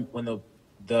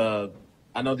the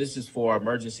I know this is for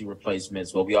emergency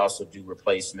replacements, but we also do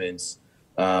replacements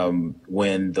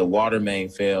when the water main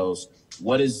fails.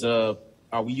 Are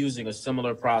we using a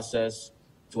similar process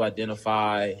to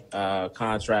identify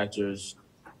contractors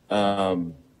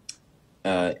in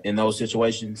those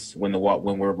situations when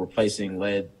we're replacing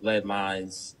lead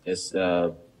lines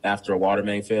after a water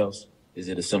main fails? Is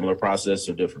it a similar process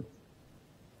or different?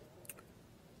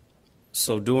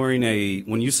 So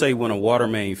when you say when a water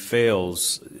main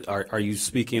fails, are you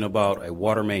speaking about a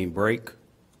water main break?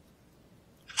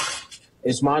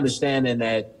 It's my understanding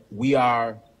that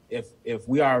if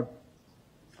we are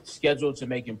scheduled to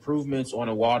make improvements on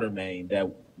a water main,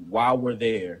 that while we're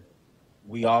there,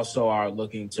 we also are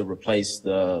looking to replace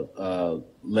the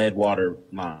lead water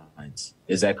lines.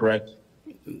 Is that correct?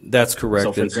 That's correct.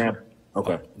 So for example,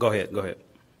 okay. Go ahead.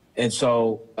 And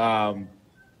so,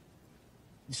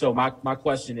 so my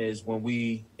question is,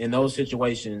 in those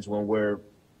situations when we're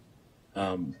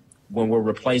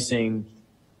replacing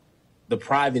the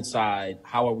private side,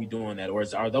 how are we doing that? Or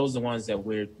are those the ones that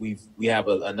we have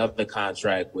another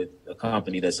contract with a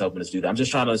company that's helping us do that? I'm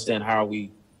just trying to understand, how are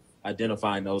we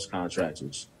identifying those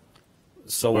contractors?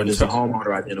 So or does the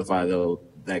homeowner identify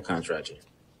that contractor?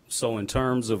 So in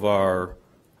terms of our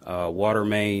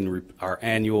our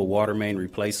annual water main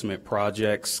replacement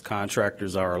projects,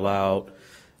 contractors are allowed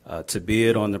to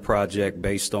bid on the project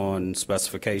based on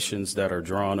specifications that are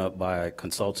drawn up by a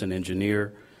consultant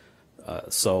engineer.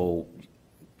 So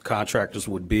contractors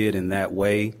would bid in that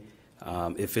way.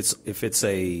 If it's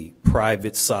a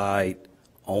private side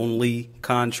only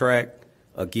contract,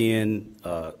 again,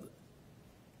 go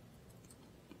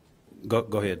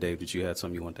ahead, Dave. Did you have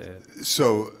something you want to add?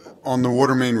 So on the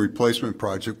water main replacement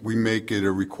project, we make it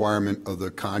a requirement of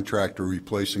the contractor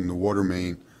replacing the water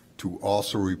main to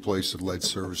also replace the lead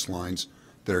service lines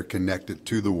that are connected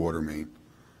to the water main.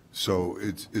 So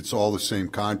it's all the same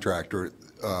contractor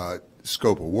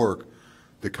scope of work.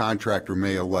 The contractor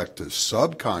may elect to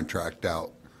subcontract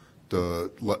out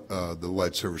the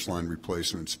lead service line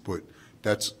replacements, but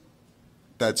that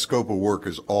scope of work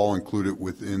is all included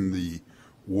within the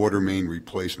water main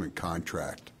replacement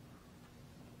contract.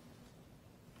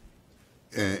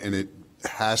 And it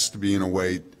has to be in a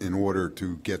way in order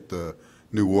to get the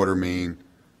new water main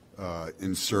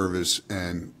in service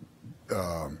and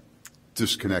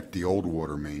disconnect the old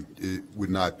water main. It would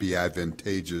not be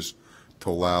advantageous to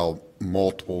allow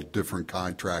multiple different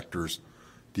contractors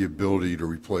the ability to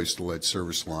replace the lead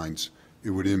service lines. It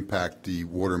would impact the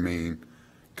water main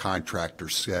contractor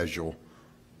schedule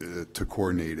to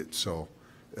coordinate it. So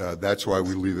that's why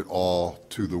we leave it all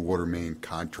to the water main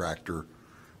contractor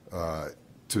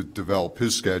to develop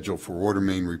his schedule for water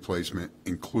main replacement,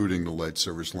 including the lead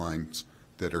service lines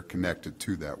that are connected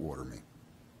to that water main.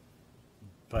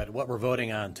 But what we're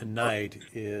voting on tonight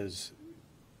is,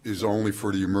 only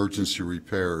for the emergency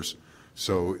repairs.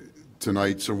 So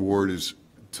tonight's award is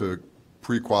to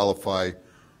pre-qualify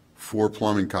 4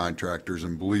 plumbing contractors,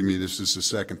 and believe me, this is the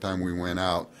second time we went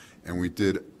out, and we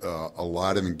did a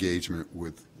lot of engagement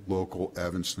with local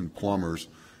Evanston plumbers,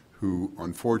 who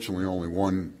unfortunately only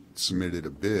one submitted a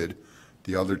bid.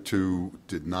 The other 2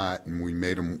 did not, and we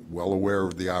made them well aware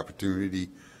of the opportunity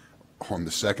on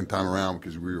the second time around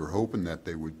because we were hoping that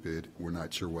they would bid. We're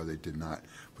not sure why they did not.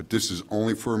 But this is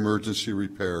only for emergency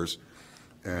repairs,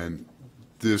 and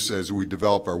this, as we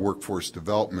develop our workforce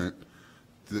development,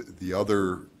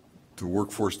 the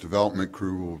workforce development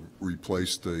crew will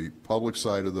replace the public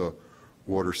side of the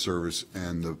water service,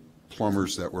 and the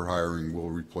plumbers that we're hiring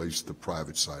will replace the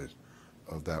private side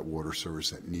of that water service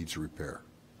that needs repair.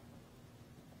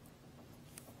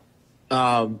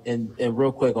 And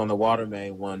real quick on the water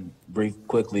main one,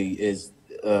 quickly, is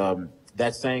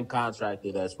that same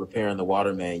contractor that's repairing the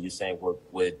water main, you're saying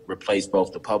would replace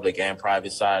both the public and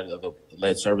private side of the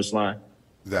lead service line?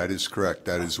 That is correct.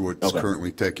 That is what's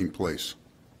currently taking place.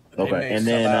 Okay, and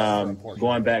then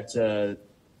going back to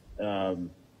the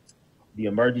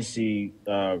emergency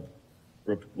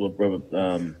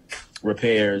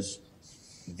repairs,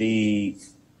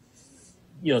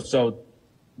 so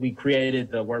we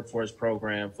created the workforce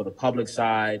program for the public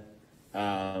side.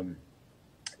 The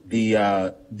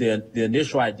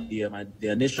initial idea, the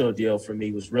initial deal for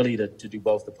me was really to do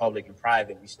both the public and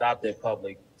private. We stopped at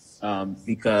public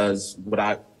because what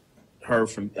I heard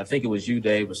from, I think it was you,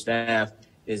 Dave, or staff,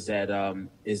 is that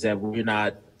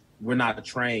we're not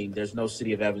trained. There's no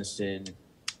City of Evanston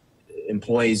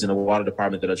employees in the water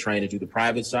department that are trained to do the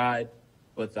private side.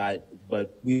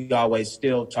 But we always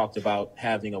still talked about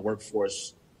having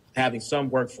some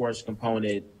workforce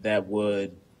component that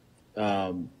would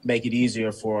make it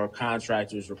easier for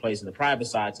contractors replacing the private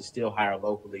side to still hire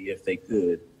locally if they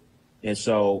could. And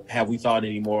so have we thought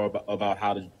any more about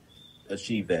how to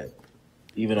achieve that,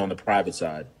 even on the private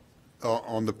side?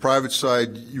 On the private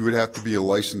side, you would have to be a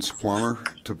licensed plumber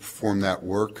to perform that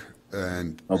work,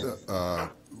 and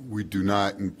we do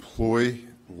not employ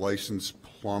licensed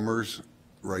plumbers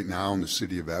right now in the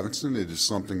City of Evanston. It is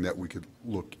something that we could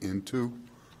look into.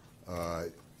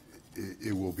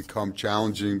 It will become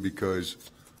challenging because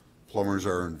plumbers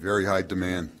are in very high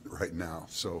demand right now.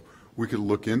 So we could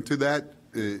look into that,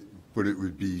 but it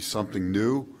would be something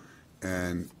new.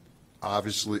 And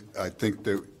obviously, I think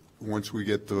that once we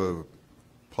get the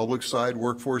public side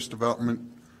workforce development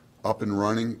up and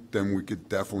running, then we could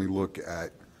definitely look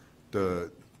at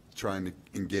trying to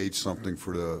engage something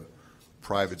for the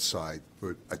private side.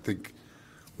 But I think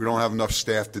we don't have enough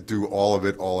staff to do all of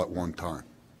it all at one time.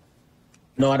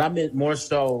 No, and I meant more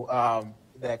so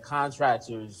that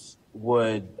contractors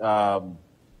would. I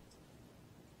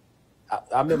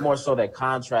meant more so that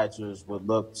contractors would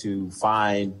look to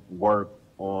find work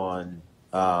on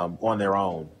their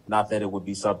own. Not that it would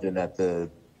be something that the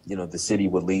city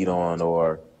would lead on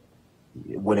or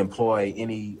would employ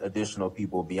any additional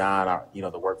people beyond our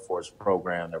the workforce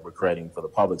program that we're creating for the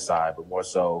public side, but more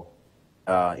so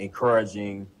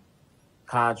encouraging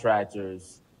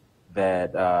contractors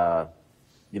that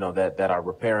that are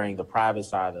repairing the private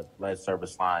side of the lead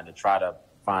service line to try to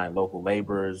find local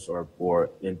laborers or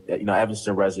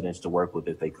Evanston residents to work with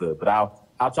if they could. But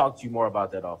I'll talk to you more about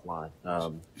that offline.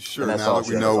 Sure. Now that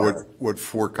we know what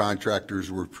 4 contractors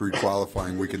we're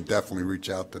pre-qualifying, we can definitely reach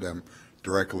out to them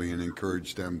directly and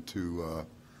encourage them to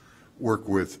work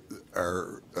with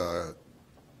our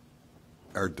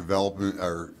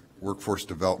workforce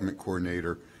development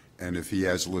coordinator, and if he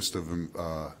has a list of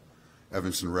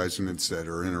Evanston residents that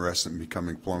are interested in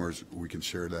becoming plumbers, we can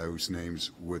share those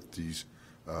names with these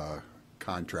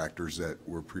contractors that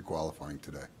we're pre-qualifying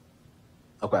today.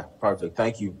 Okay, perfect.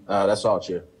 Thank you. That's all,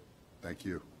 Chair. Thank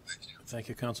you. thank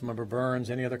you, Councilmember Burns.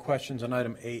 Any other questions on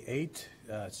item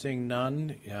A8? Seeing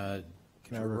none.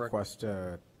 Can I request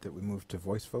that we move to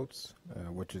voice votes,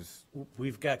 which is?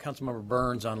 We've got Councilmember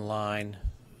Burns online.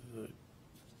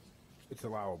 It's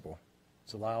allowable.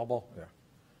 It's allowable? Yeah.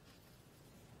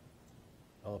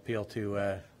 I'll appeal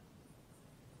to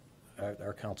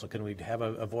our council. Can we have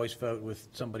a voice vote with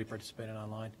somebody participating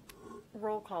online?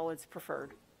 Roll call is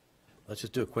preferred. Let's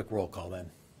just do a quick roll call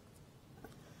then.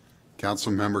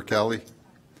 Councilmember Kelly?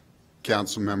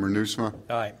 Councilmember Nusma?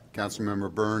 Aye.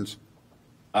 Councilmember Burns?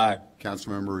 Aye.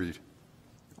 Councilmember Reed?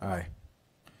 Aye.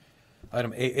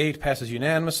 Item A8 passes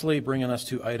unanimously, bringing us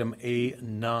to item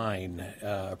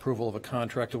A9, approval of a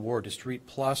contract award to Street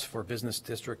Plus for business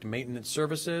district maintenance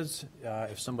services.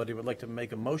 If somebody would like to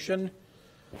make a motion.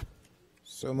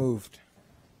 So moved.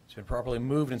 It's been properly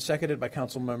moved and seconded by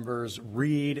council members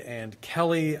Reed and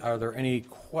Kelly. Are there any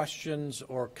questions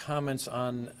or comments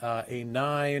on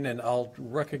A9? And I'll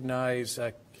recognize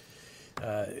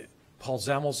Paul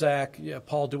Zamelzak. Yeah,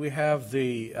 Paul, do we have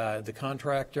the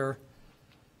contractor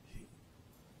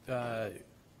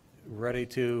ready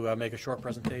to make a short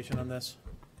presentation on this?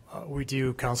 We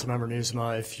do, Councilmember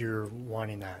Newsma, if you're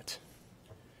wanting that.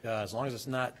 As long as it's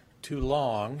not too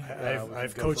long.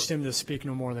 I've coached him to speak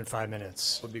no more than 5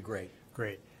 minutes. Would be great.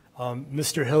 Great.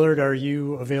 Mr. Hillard, are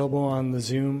you available on the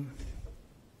Zoom?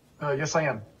 Yes, I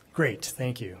am. Great,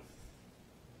 thank you.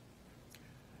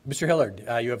 Mr. Hillard,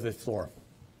 you have the floor.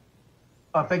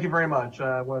 Thank you very much.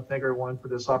 I want to thank everyone for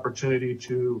this opportunity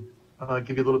to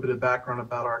give you a little bit of background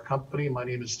about our company. My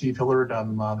name is Steve Hillard.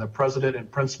 I'm the president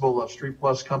and principal of Street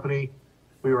Plus Company.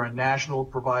 We are a national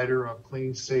provider of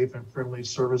clean, safe, and friendly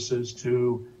services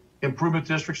to improvement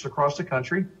districts across the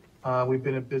country. We've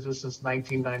been in business since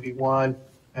 1991,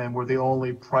 and we're the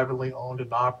only privately owned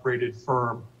and operated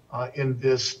firm in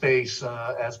this space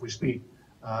as we speak.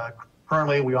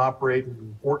 Currently, we operate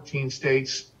in 14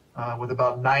 states with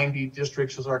about 90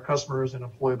 districts as our customers and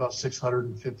employ about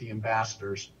 650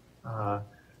 ambassadors.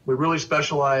 We really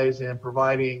specialize in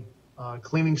providing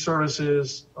cleaning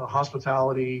services,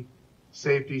 hospitality,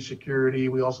 safety, security.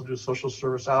 We also do social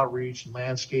service outreach and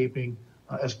landscaping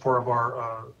as part of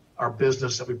our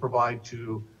business that we provide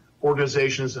to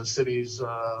organizations and cities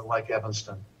like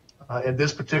Evanston. In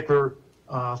this particular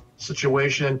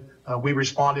situation, we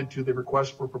responded to the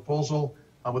request for proposal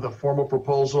with a formal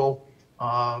proposal.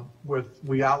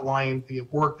 We outlined the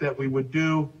work that we would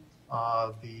do,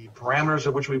 the parameters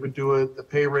at which we would do it, the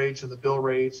pay rates and the bill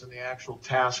rates, and the actual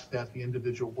task that the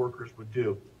individual workers would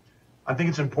do. I think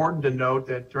it's important to note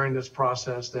that during this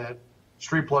process that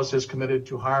Street Plus is committed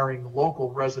to hiring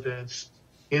local residents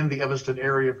in the Evanston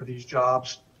area for these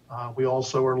jobs. We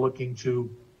also are looking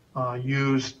to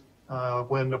use,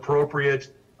 when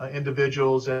appropriate,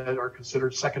 individuals that are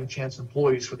considered second chance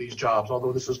employees for these jobs.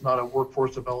 Although this is not a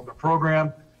workforce development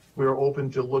program, we are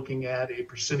open to looking at a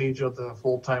percentage of the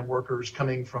full-time workers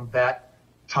coming from that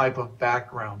type of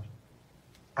background.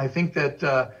 I think that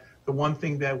the one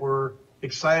thing that we're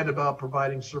excited about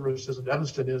providing services in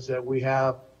Evanston is that we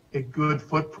have a good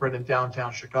footprint in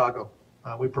downtown Chicago.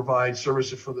 We provide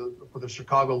services for the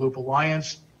Chicago Loop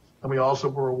Alliance, and we also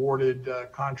were awarded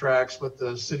contracts with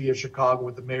the City of Chicago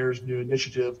with the mayor's new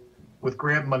initiative with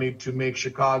grant money to make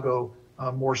Chicago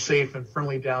more safe and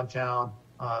friendly downtown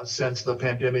since the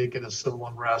pandemic and the civil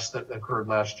unrest that occurred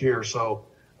last year. So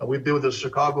we've been with the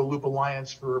Chicago Loop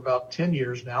Alliance for about 10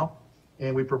 years now,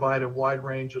 and we provide a wide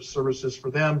range of services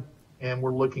for them. And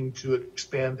we're looking to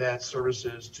expand that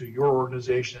services to your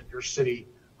organization and your city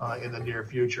in the near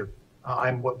future.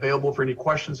 I'm available for any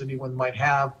questions anyone might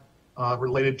have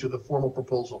related to the formal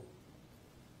proposal.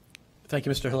 Thank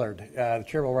you, Mr. Hillard. The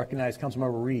chair will recognize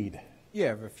Councilmember Reed. Yeah, I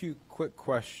have a few quick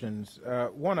questions.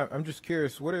 One, I'm just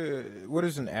curious, what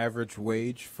is an average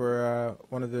wage for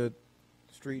one of the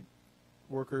street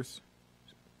workers?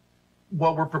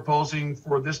 What we're proposing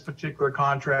for this particular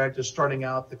contract is starting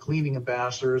out the cleaning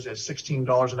ambassadors at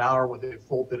 $16 an hour with a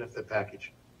full benefit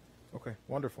package. Okay,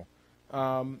 wonderful.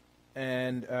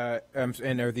 And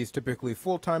are these typically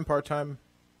full-time, part-time?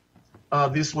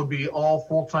 This would be all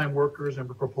full-time workers, and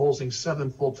we're proposing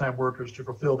 7 full-time workers to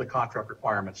fulfill the contract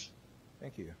requirements.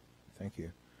 Thank you. Thank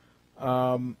you.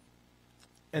 And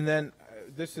then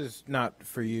this is not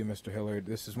for you, Mr. Hillard.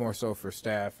 This is more so for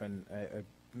staff, and I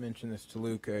mentioned this to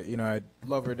Luke. I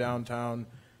love our downtown.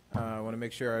 I want to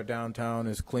make sure our downtown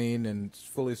is clean and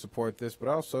fully support this, but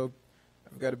also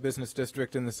I've got a business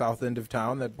district in the south end of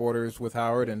town that borders with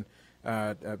Howard, and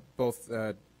both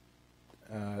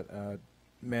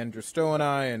Manager Stowe and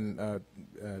I, and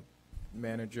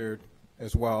manager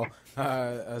as well,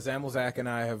 Zamelzak and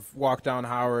I have walked down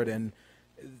Howard, and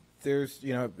there's,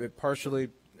 partially,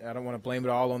 I don't want to blame it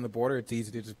all on the border. It's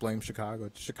easy to just blame Chicago.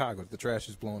 It's Chicago. The trash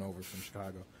is blown over from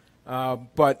Chicago.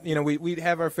 But, we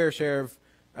have our fair share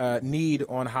of need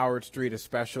on Howard Street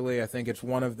especially. I think it's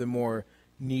one of the more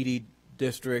needy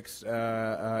districts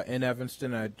in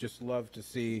Evanston. I'd just love to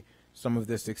see some of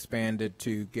this expanded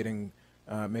to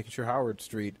making sure Howard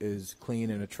Street is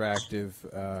clean and attractive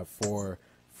for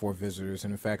visitors.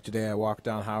 And in fact, today I walked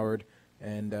down Howard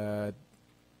and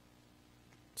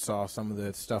saw some of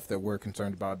the stuff that we're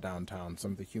concerned about downtown,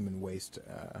 some of the human waste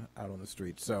out on the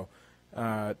street. So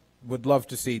would love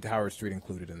to see Howard Street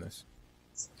included in this.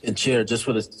 And Chair, just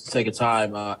for the sake of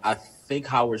time, I think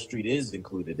Howard Street is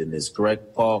included in this,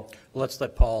 correct, Paul? Let's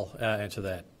let Paul answer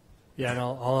that. Yeah, and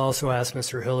I'll also ask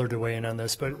Mr. Hillard to weigh in on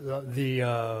this, but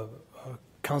the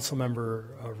council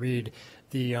member Reed,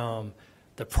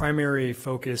 the primary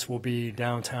focus will be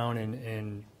downtown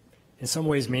and in some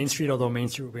ways Main Street, although Main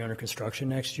Street will be under construction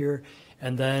next year.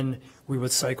 And then we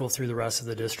would cycle through the rest of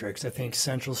the districts. I think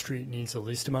Central Street needs the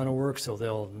least amount of work, so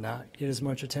they'll not get as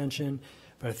much attention.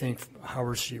 But I think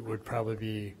Howard Street would probably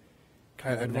be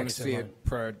kind of I'd want to next see in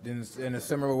it in a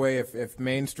similar way. If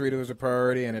Main Street was a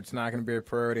priority and it's not going to be a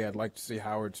priority, I'd like to see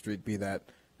Howard Street be that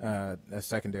a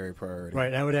secondary priority.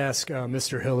 Right. I would ask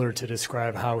Mr. Hiller to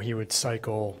describe how he would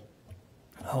cycle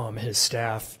his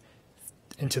staff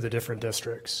into the different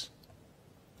districts.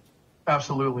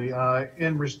 Absolutely.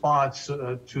 In response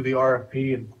to the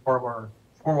RFP and part of our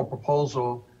formal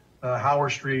proposal,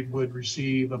 Howard Street would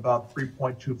receive about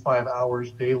 3.25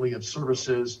 hours daily of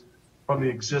services from the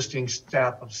existing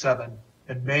staff of 7.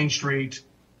 And Main Street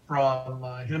from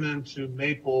Hinman to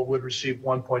Maple would receive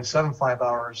 1.75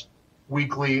 hours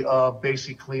weekly of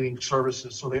basic cleaning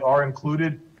services. So they are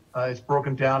included. It's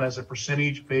broken down as a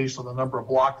percentage based on the number of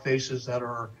block faces that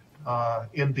are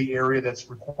in the area that's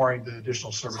requiring the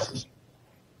additional services.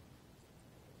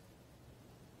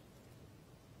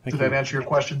 Did that answer your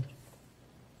question?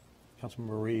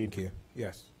 Councilmember Reed. Thank you.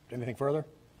 Yes. Anything further?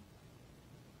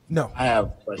 No. I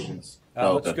have questions.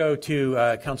 Let's go to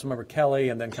Councilmember Kelly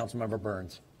and then Councilmember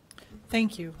Burns.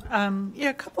 Thank you. Yeah,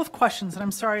 a couple of questions, and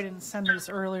I'm sorry I didn't send these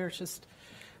earlier. It's just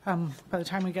by the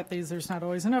time we get these, there's not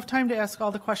always enough time to ask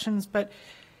all the questions. But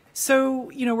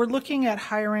so, we're looking at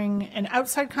hiring an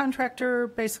outside contractor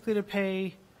basically to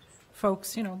pay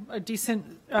folks, a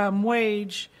decent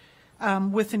wage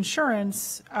with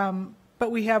insurance,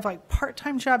 but we have like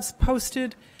part-time jobs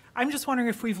posted. I'm just wondering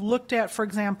if we've looked at, for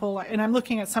example, and I'm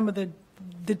looking at some of the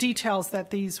details that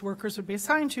these workers would be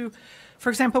assigned to. For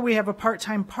example, we have a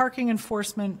part-time parking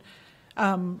enforcement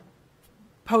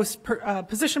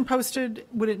position posted.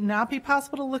 Would it not be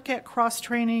possible to look at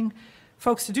cross-training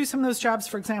folks to do some of those jobs?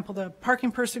 For example, the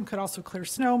parking person could also clear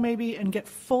snow maybe and get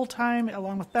full-time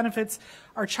along with benefits.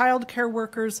 Our child care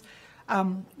workers,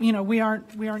 we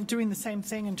aren't doing the same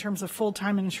thing in terms of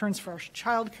full-time insurance for our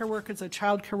child care workers. A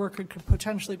child care worker could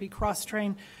potentially be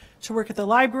cross-trained to work at the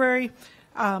library,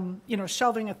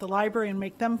 shelving at the library and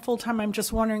make them full-time. I'm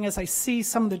just wondering, as I see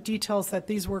some of the details that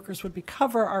these workers would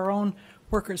cover our own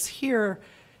workers here,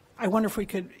 I wonder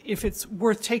if it's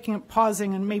worth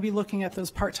pausing and maybe looking at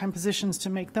those part-time positions to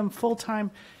make them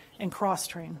full-time and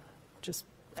cross-train.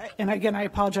 And again, I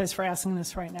apologize for asking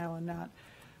this right now and not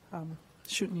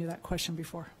shooting you that question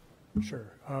before.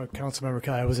 Sure. Councilmember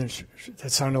Kelly, I wasn't sure.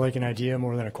 That sounded like an idea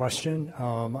more than a question.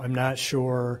 I'm not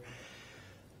sure.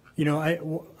 I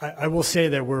will say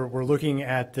that we're looking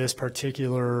at this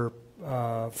particular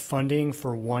funding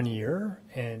for 1 year,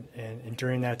 and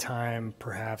during that time,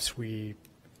 perhaps we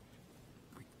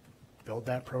build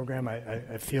that program.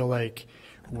 I feel like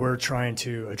we're trying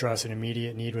to address an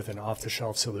immediate need with an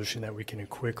off-the-shelf solution that we can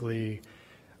quickly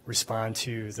respond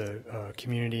to the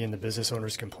community and the business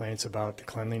owners' complaints about the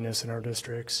cleanliness in our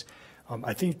districts.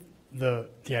 I think the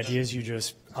ideas you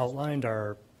just outlined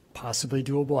are possibly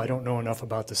doable. I don't know enough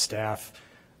about the staff.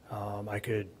 I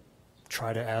could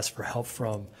try to ask for help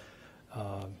from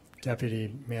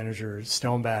Deputy Manager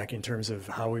Stoneback in terms of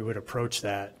how we would approach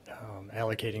that,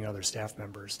 allocating other staff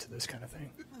members to this kind of thing.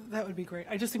 That would be great.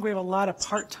 I just think we have a lot of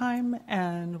part-time,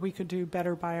 and we could do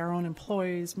better by our own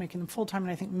employees, making them full-time,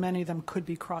 and I think many of them could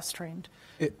be cross-trained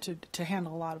to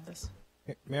handle a lot of this.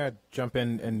 May I jump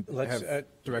in and Let's, have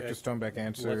Director Stoneback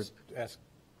answer? Let's ask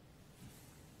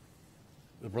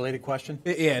the related question.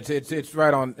 Yeah, it's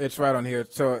right on. It's right on here.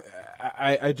 So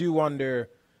I do wonder,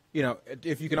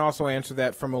 if you can also answer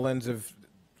that from a lens of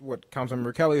what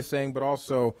Councilmember Kelly is saying, but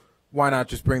also why not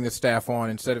just bring the staff on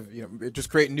instead of just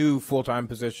create new full-time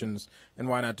positions, and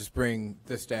why not just bring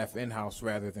the staff in-house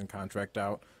rather than contract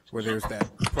out, where there's that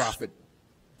profit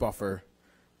buffer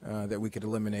that we could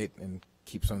eliminate and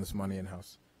keep some of this money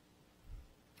in-house.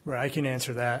 Right, I can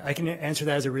answer that. I can answer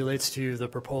that as it relates to the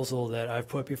proposal that I've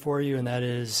put before you, and that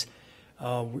is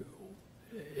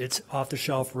it's off the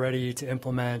shelf, ready to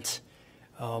implement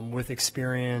with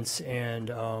experience and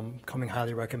coming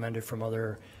highly recommended from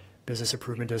other business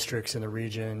improvement districts in the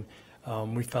region.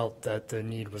 We felt that the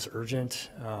need was urgent.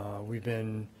 We've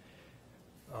been,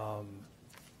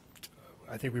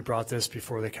 I think we brought this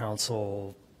before the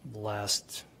council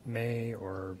last May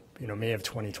or May of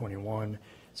 2021.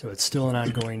 So it's still an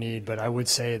ongoing need, but I would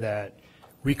say that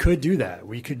we could do that.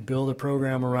 We could build a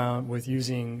program around with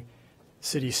using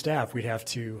city staff. We'd have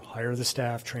to hire the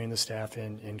staff, train the staff,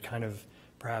 and kind of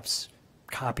perhaps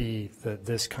copy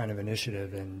this kind of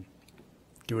initiative and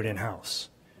do it in-house.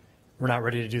 We're not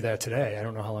ready to do that today. I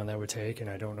don't know how long that would take, and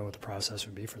I don't know what the process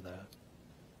would be for that.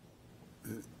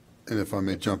 And if I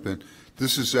may jump in,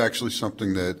 this is actually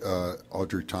something that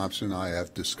Audrey Thompson and I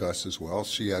have discussed as well.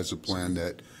 She has a plan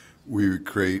that we would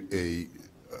create a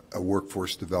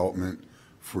workforce development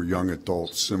for young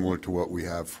adults similar to what we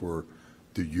have for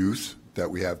the youth that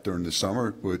we have during the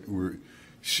summer, but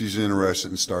she's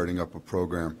interested in starting up a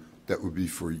program that would be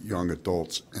for young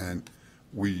adults. And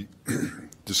we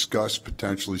discussed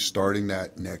potentially starting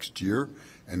that next year,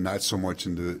 and not so much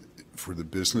for the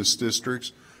business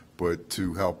districts, but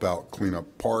to help out clean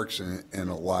up parks and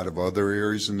a lot of other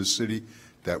areas in the city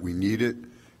that we need it.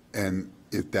 And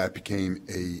if that became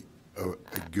a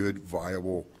good,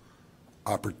 viable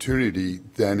opportunity,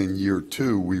 then in year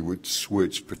 2, we would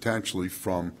switch potentially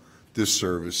from this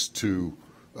service to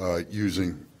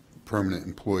using permanent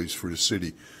employees for the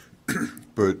city.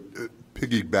 But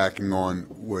piggybacking on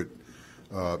what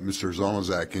Mr.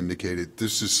 Zolnazak indicated,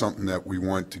 this is something that we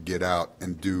want to get out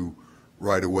and do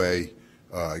right away,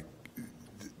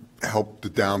 help the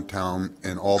downtown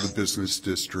and all the business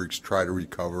districts try to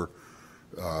recover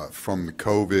from the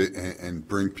COVID and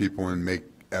bring people in, make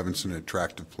Evanston an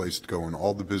attractive place to go in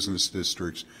all the business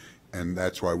districts. And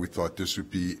that's why we thought this would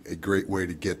be a great way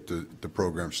to get the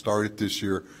program started this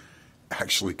year,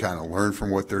 actually kind of learn from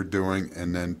what they're doing,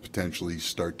 and then potentially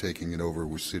start taking it over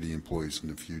with city employees in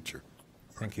the future.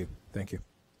 Thank you. Thank you.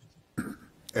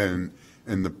 And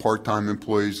the part-time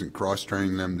employees and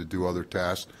cross-training them to do other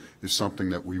tasks is something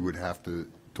that we would have to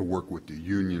work with the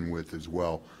union with as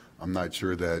well. I'm not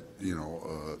sure that,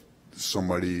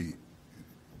 somebody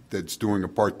that's doing a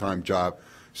part-time job,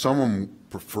 some of them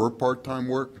prefer part-time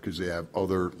work because they have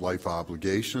other life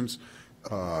obligations.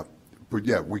 But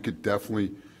yeah, we could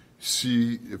definitely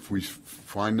see if we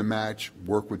find a match,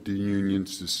 work with the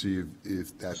unions to see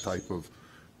if that type of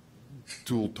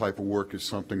dual type of work is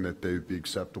something that they'd be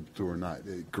acceptable to or not.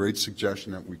 A great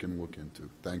suggestion that we can look into.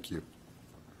 Thank you.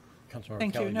 Councilmember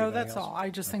Thank Kelly, you. do No, have that's anything else? all. I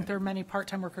just think there are many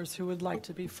part-time workers who would like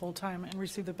to be full-time and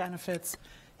receive the benefits,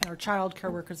 and our child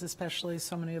care workers especially,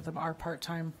 so many of them are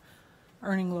part-time,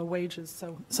 earning low wages.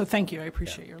 So thank you. I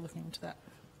appreciate your looking into that.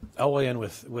 I'll weigh in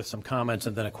with some comments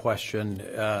and then a question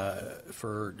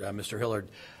for Mr. Hillard.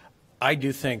 I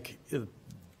do think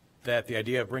that the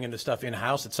idea of bringing this stuff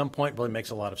in-house at some point really makes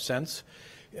a lot of sense.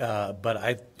 But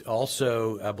I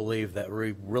also believe that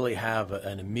we really have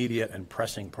an immediate and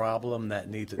pressing problem that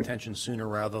needs attention sooner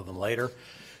rather than later.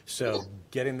 So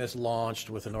getting this launched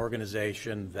with an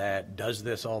organization that does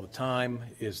this all the time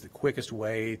is the quickest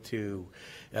way to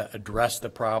address the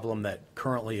problem that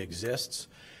currently exists.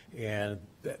 And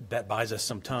that buys us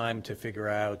some time to figure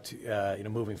out,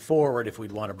 moving forward, if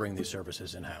we'd want to bring these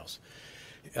services in-house.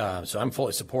 So I'm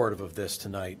fully supportive of this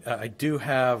tonight. I do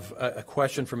have a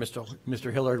question for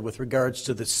Mr. Hillard with regards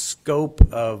to the scope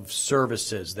of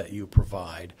services that you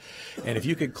provide. And if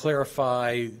you could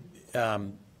clarify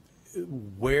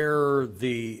where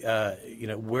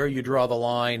where you draw the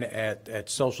line at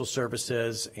social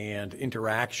services and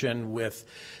interaction with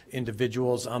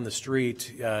individuals on the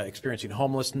street experiencing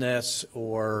homelessness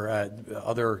or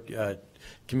other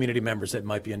community members that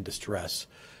might be in distress.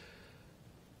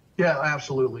 Yeah,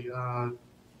 absolutely.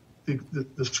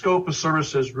 The scope of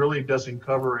services really doesn't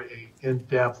cover a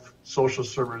in-depth social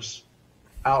service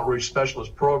outreach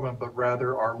specialist program, but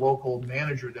rather our local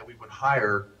manager that we would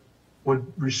hire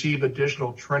would receive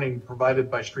additional training provided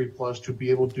by Street Plus to be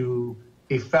able to do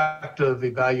effective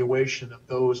evaluation of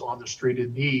those on the street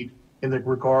in need in the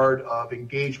regard of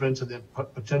engagements and then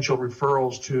potential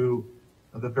referrals to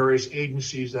the various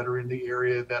agencies that are in the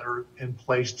area that are in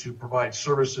place to provide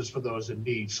services for those in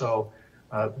need. So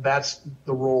that's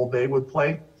the role they would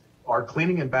play. Our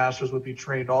cleaning ambassadors would be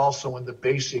trained also in the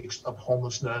basics of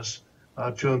homelessness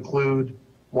to include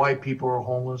why people are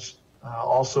homeless,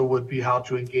 also would be how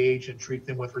to engage and treat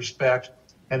them with respect.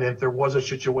 And if there was a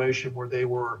situation where they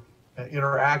were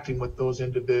interacting with those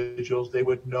individuals, they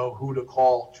would know who to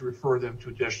call to refer them to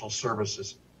additional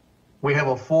services. We have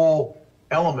a full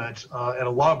element at a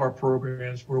lot of our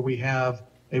programs where we have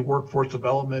a workforce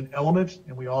development element,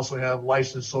 and we also have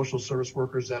licensed social service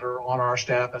workers that are on our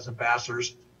staff as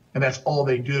ambassadors, and that's all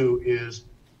they do is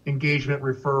engagement,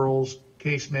 referrals,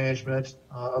 case management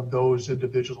of those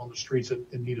individuals on the streets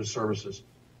in need of services.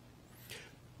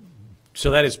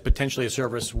 So that is potentially a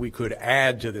service we could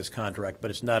add to this contract,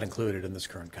 but it's not included in this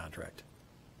current contract.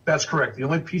 That's correct. The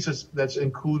only piece that's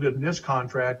included in this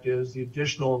contract is the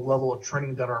additional level of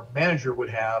training that our manager would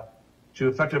have to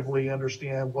effectively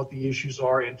understand what the issues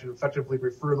are and to effectively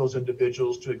refer those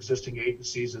individuals to existing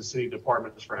agencies and city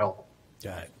departments for help.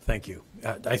 Got it. Thank you.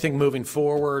 I think moving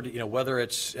forward, whether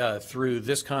it's through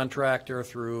this contractor,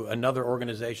 through another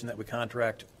organization that we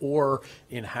contract, or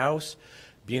in-house,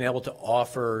 being able to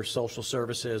offer social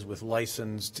services with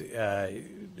licensed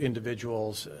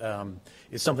individuals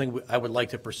is something I would like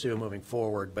to pursue moving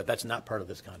forward, but that's not part of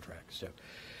this contract. So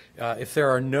if there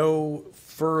are no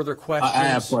further questions. I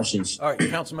have questions. All right,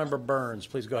 Councilmember Burns,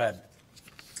 please go ahead.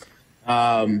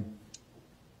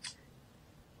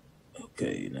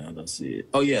 Okay, now let's see it.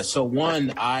 Oh yeah, so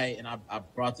one, I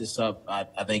brought this up,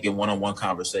 I think in one-on-one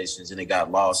conversations, and it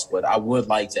got lost, but I would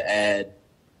like to add,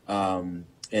 and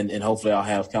hopefully I'll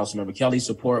have Councilmember Kelly's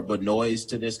support, but noise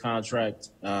to this contract.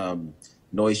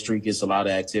 Noise Street gets a lot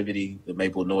of activity. The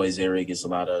Maple Noise area gets a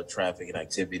lot of traffic and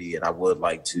activity, and I would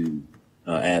like to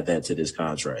add that to this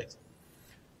contract.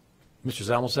 Mr.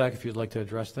 Zamelsak, if you'd like to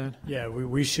address that. Yeah,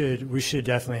 we should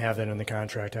definitely have that in the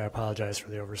contract. I apologize for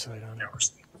the oversight on it.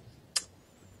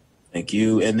 Thank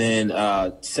you. And then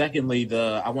secondly,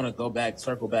 I want to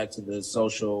circle back to the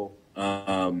social,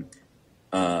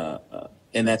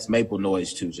 and that's Maple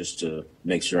Noise too, just to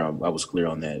make sure I was clear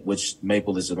on that, which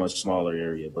Maple is a much smaller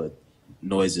area, but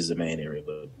Noise is the main area,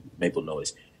 but Maple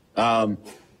Noise. So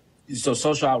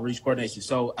social outreach coordination.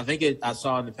 So I think I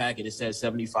saw in the packet, it says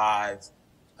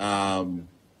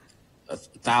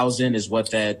 75,000 is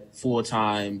what that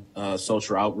full-time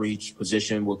social outreach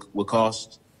position would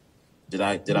cost. Did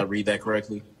I read that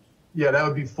correctly? Yeah, that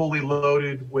would be fully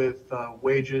loaded with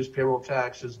wages, payroll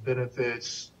taxes,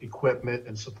 benefits, equipment,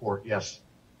 and support. Yes.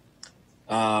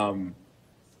 And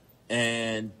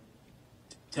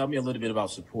tell me a little bit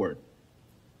about support.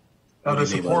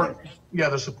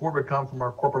 The support would come from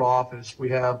our corporate office. We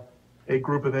have a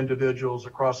group of individuals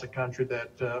across the country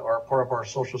that are part of our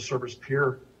social service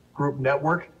peer group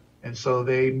network. And so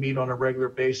they meet on a regular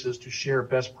basis to share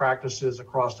best practices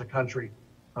across the country.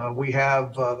 We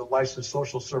have the licensed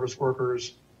social service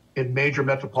workers in major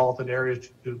metropolitan areas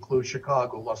to include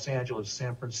Chicago, Los Angeles,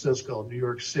 San Francisco, New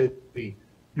York City,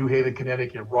 New Haven,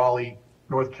 Connecticut, Raleigh,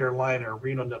 North Carolina,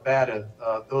 Reno, Nevada.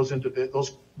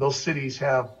 Those cities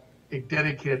have a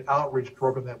dedicated outreach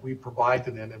program that we provide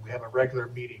to them, and we have a regular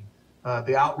meeting.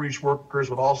 The outreach workers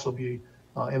would also be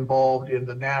involved in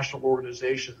the national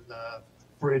organization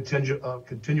for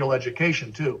continual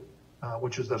education too,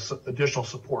 which is additional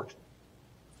support.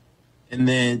 And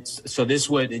then, so this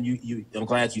would, and I'm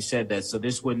glad you said that. So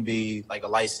this wouldn't be like a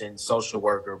licensed social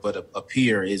worker, but a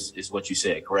peer is what you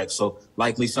said, correct? So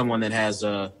likely someone that has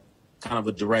a kind of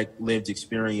a direct lived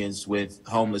experience with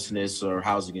homelessness or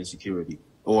housing insecurity,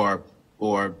 or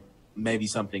maybe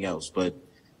something else. But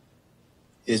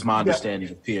is my understanding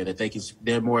of peer that they can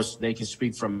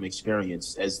speak from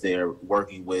experience as they're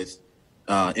working with,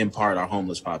 in part, our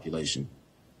homeless population.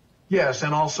 Yes,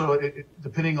 and also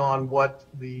depending on what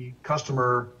the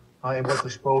customer and what the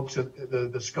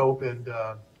scope and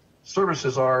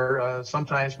services are,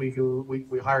 sometimes we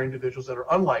hire individuals that are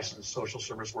unlicensed social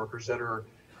service workers that are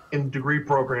in degree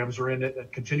programs or in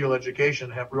continual education,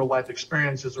 have real life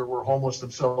experiences or were homeless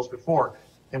themselves before,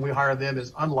 and we hire them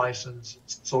as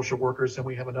unlicensed social workers, and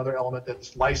we have another element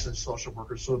that's licensed social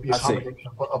workers. So it'd be a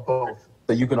combination of both.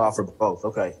 So you can offer both,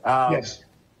 okay? Yes.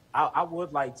 I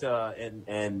would like to,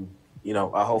 and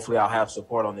hopefully I'll have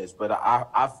support on this, but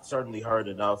I've certainly heard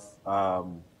enough,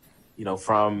 from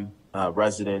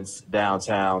residents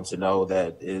downtown to know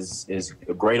that is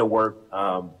greater work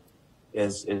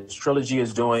as Trilogy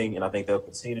is doing, and I think they'll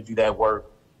continue to do that work.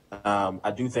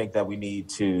 I do think that we need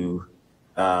to,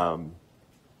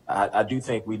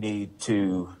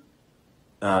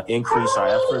 increase our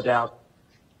effort down.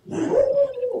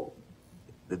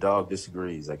 The dog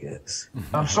disagrees, I guess.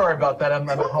 I'm sorry about that. I'm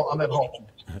at home.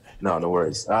 No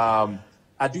worries. I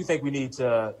do think we need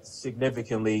to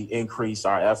significantly increase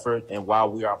our effort. And while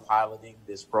we are piloting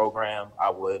this program,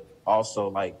 I would also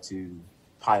like to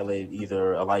pilot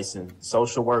either a licensed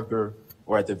social worker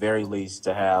or at the very least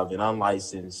to have an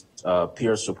unlicensed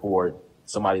peer support,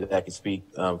 somebody that can speak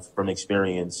from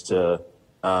experience to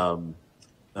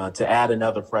add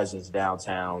another presence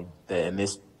downtown and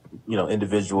this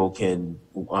individual can,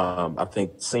 I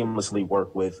think, seamlessly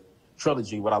work with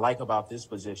Trilogy. What I like about this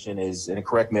position is, and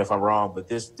correct me if I'm wrong, but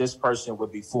this person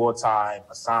would be full-time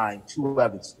assigned to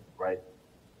Evanston, right?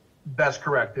 That's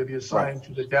correct. They'd be assigned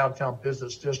to the downtown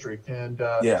business district. And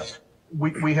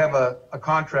we have a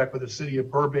contract with the city of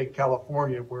Burbank,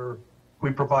 California, where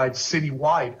we provide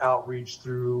citywide outreach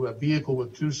through a vehicle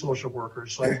with 2 social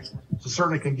workers. So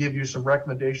certainly can give you some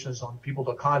recommendations on people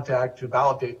to contact to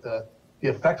validate the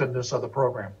effectiveness of the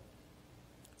program.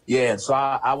 Yeah, so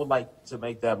I would like to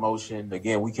make that motion.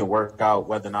 Again, we can work out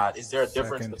whether or not, is there a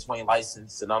difference between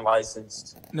licensed and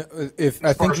unlicensed? No, I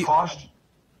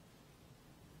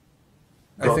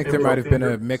think there might have been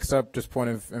a mix-up. Just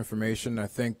point of information. I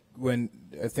think when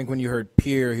you heard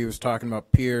peer, he was talking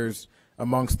about peers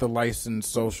amongst the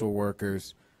licensed social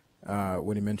workers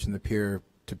when he mentioned the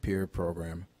peer-to-peer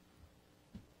program.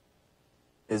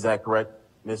 Is that correct,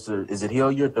 Mr.? Is it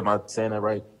Hilliard? Am I saying that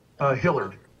right?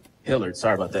 Hillard. Hillard.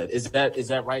 Sorry about that. Is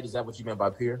that right? Is that what you meant by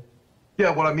peer?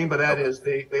 Yeah, what I mean by that is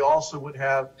they also would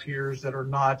have peers that are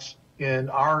not in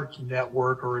our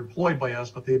network or employed by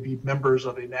us, but they'd be members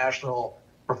of a national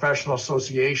professional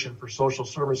association for social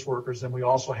service workers. And we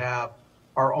also have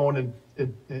our own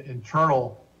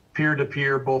internal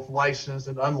peer-to-peer, both licensed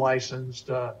and unlicensed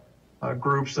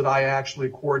groups that I actually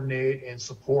coordinate and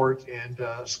support and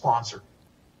sponsor.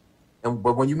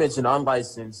 But when you mentioned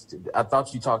unlicensed, I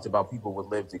thought you talked about people with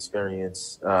lived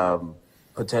experience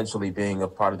potentially being a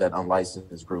part of that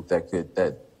unlicensed group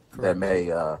that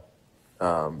may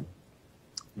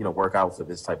work out for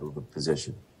this type of a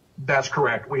position. That's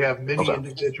correct. We have many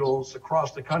individuals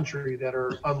across the country that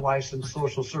are unlicensed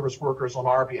social service workers on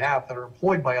our behalf that are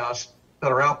employed by us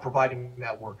that are out providing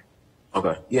that work.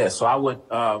 Okay. Yeah. So I would,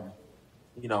 I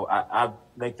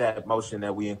make that motion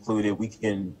that we included. We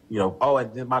can,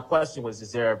 and then my question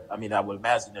was, I would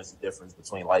imagine there's a difference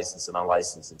between licensed and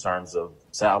unlicensed in terms of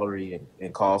salary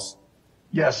and cost.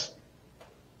 Yes.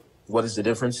 What is the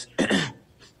difference?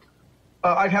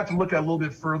 I'd have to look at it a little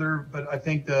bit further, but I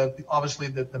think obviously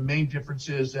the main difference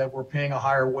is that we're paying a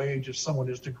higher wage if someone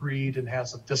is degreed and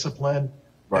has a discipline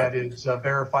that is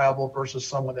verifiable versus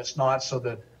someone that's not. So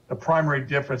the primary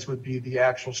difference would be the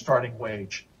actual starting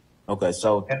wage. Okay,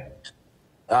 so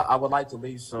I would like to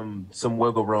leave some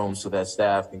wiggle room so that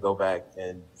staff can go back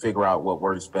and figure out what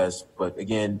works best. But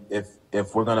again,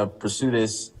 if we're going to pursue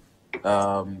this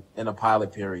in a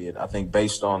pilot period, I think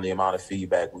based on the amount of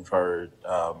feedback we've heard,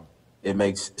 it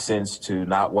makes sense to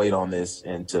not wait on this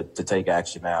and to take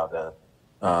action now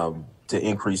to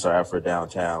increase our effort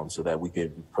downtown so that we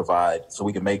can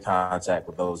make contact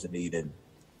with those in need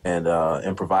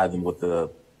and provide them with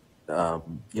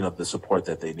the support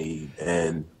that they need.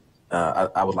 And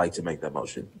I would like to make that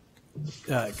motion.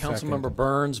 Councilmember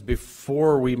Burns,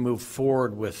 before we move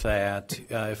forward with that,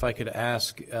 if I could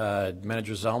ask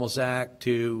Manager Zalmazak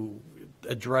to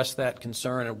address that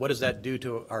concern, and what does that do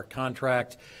to our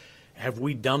contract? Have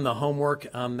we done the homework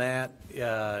on that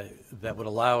that would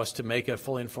allow us to make a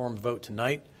fully informed vote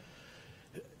tonight?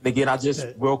 Again,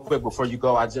 real quick before you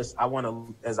go, I want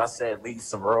to, as I said, leave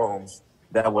some rooms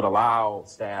that would allow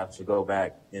staff to go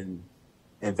back and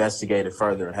investigate it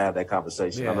further and have that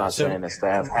conversation. I'm not saying that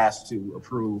staff has to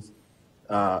approve,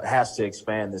 has to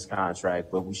expand this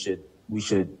contract, but we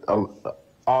should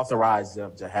authorize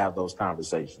them to have those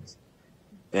conversations.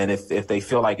 And if they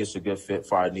feel like it's a good fit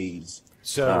for our needs.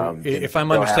 So if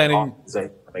I'm understanding,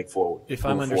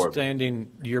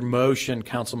 your motion,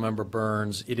 Councilmember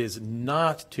Burns, it is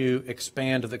not to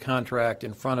expand the contract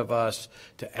in front of us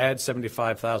to add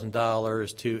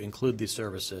 $75,000 to include these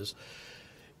services.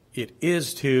 It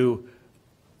is to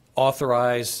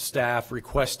authorize staff,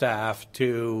 request staff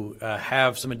to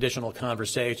have some additional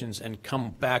conversations and come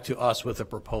back to us with a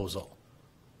proposal.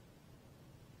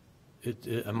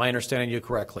 Am I understanding you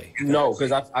correctly? No,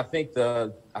 because I think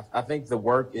the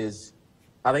work is,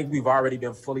 I think we've already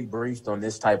been fully briefed on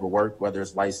this type of work, whether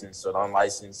it's licensed or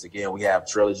unlicensed. Again, we have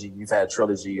Trilogy. We've had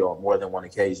Trilogy on more than one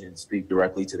occasion speak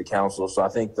directly to the council. So I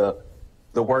think the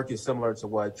work is similar to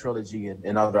what Trilogy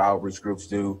and other outreach groups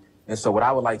do. And so what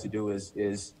I would like to do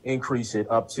is increase it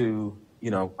up to,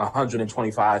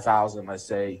 $125,000, let's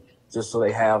say, just so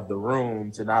they have the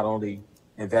room to not only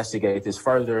investigate this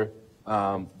further,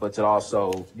 but to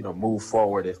also, move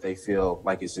forward if they feel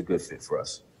like it's a good fit for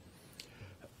us.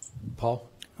 Paul?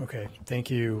 Okay,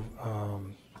 thank you,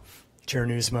 Chair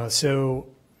Newsma. So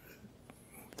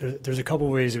there's a couple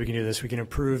ways that we can do this. We can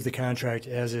approve the contract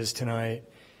as is tonight,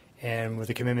 and with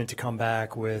a commitment to come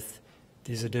back with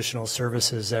these additional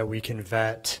services that we can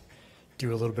vet,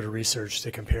 do a little bit of research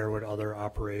to compare what other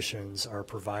operations are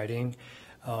providing.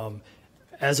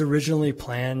 As originally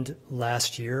planned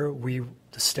last year,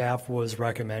 the staff was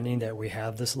recommending that we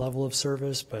have this level of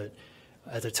service, but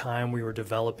at the time we were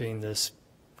developing this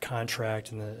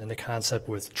contract and the concept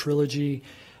with Trilogy,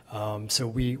 so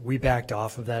we backed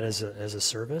off of that as a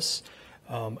service.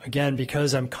 Again,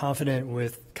 because I'm confident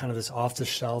with kind of this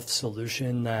off-the-shelf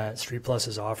solution that Street Plus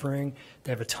is offering,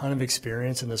 they have a ton of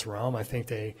experience in this realm. I think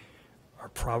they are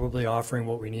probably offering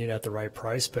what we need at the right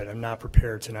price, but I'm not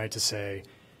prepared tonight to say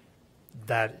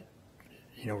that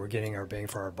we're getting our bang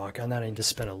for our buck on that. I need to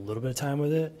spend a little bit of time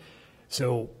with it.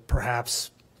 So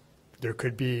perhaps there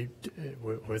could be,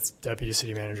 with Deputy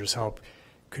City Manager's help,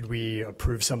 could we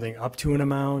approve something up to an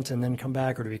amount and then come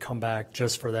back, or do we come back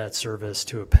just for that service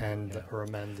to append or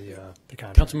amend the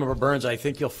contract? Councilmember Burns, I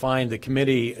think you'll find the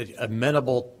committee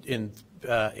amenable in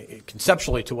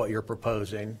conceptually to what you're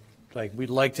proposing. Like, we'd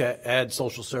like to add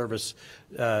social service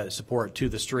support to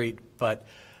the street, but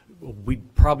we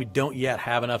probably don't yet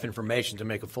have enough information to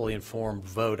make a fully informed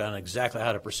vote on exactly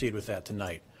how to proceed with that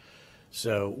tonight.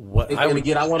 So what I would,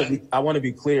 again, I want to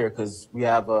be clear, because we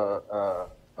have a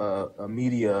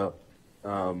media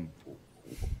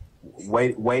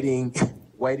waiting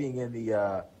in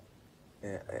the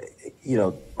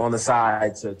on the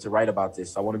side to write about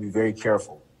this. So I want to be very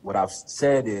careful. What I've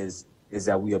said is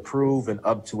that we approve an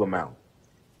up to amount,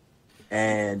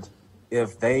 and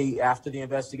if they, after the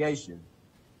investigation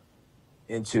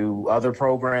into other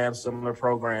programs, similar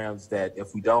programs, that if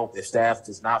staff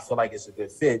does not feel like it's a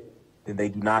good fit, then they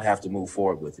do not have to move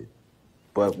forward with it.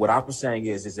 But what I'm saying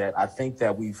is that I think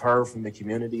that we've heard from the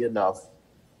community enough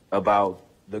about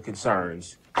the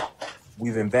concerns.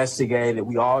 We've investigated.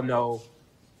 We all know,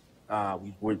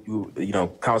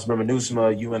 Councilmember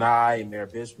Newsoma, you and I, and Mayor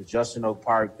Bish were just in Oak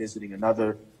Park visiting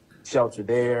another shelter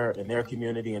there in their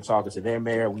community and talking to their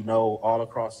mayor. We know all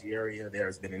across the area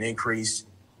there's been an increase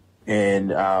in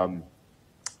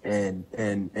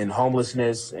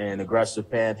homelessness and aggressive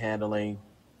panhandling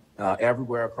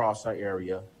everywhere across our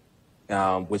area,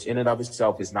 which in and of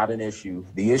itself is not an issue.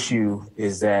 The issue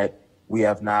is that we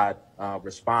have not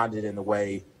responded in the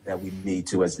way that we need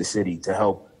to as the city to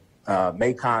help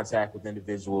make contact with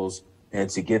individuals and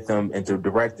to get them and to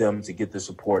direct them to get the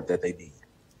support that they need.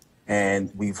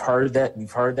 And we've heard that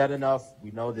enough.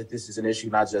 We know that this is an issue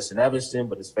not just in Evanston,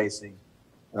 but it's facing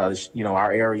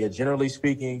our area generally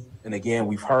speaking. And again,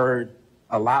 we've heard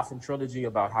a lot from Trilogy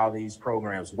about how these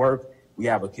programs work. We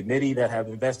have a committee that have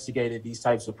investigated these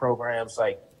types of programs,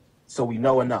 so we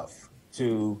know enough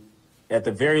to, at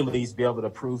the very least, be able to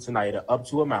approve tonight an up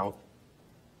to amount.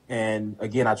 And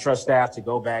again, I trust staff to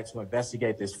go back to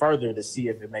investigate this further to see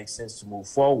if it makes sense to move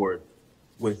forward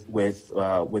with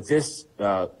this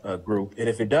group. And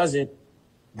if it doesn't,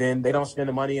 then they don't spend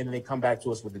the money and then they come back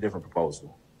to us with a different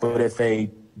proposal. But if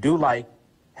they do like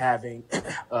having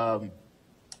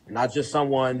not just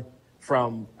someone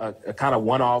from a kind of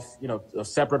one-off, a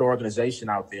separate organization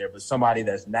out there, but somebody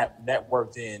that's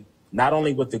networked in not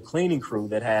only with the cleaning crew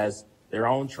that has their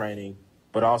own training,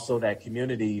 but also that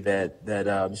community that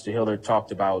Mr. Hillard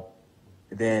talked about,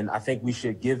 then I think we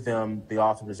should give them the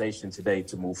authorization today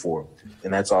to move forward.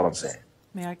 And that's all I'm saying.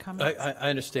 May I comment? I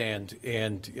understand.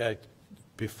 And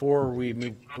before we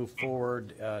move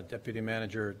forward, Deputy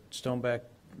Manager Stonebeck,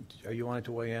 are you wanting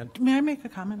to weigh in? May I make a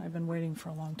comment? I've been waiting for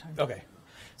a long time. Okay.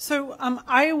 So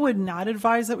I would not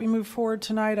advise that we move forward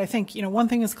tonight. I think, one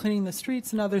thing is cleaning the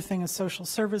streets, another thing is social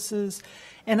services.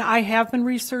 And I have been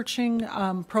researching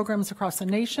programs across the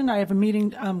nation. I have a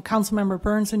meeting, Councilmember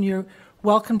Burns, and you're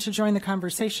welcome to join the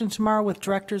conversation tomorrow with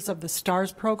directors of the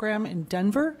STARS program in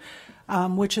Denver,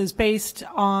 which is based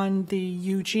on the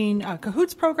Eugene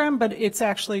Cahoots program, but it's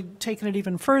actually taken it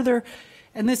even further.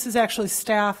 And this is actually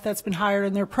staff that's been hired,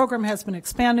 and their program has been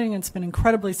expanding, and it's been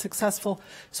incredibly successful.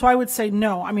 So I would say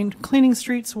no. I mean, cleaning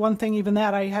streets, one thing, even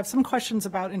that I have some questions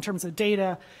about in terms of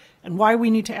data and why we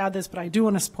need to add this, but I do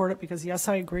want to support it because, yes,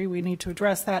 I agree, we need to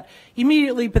address that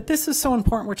immediately. But this is so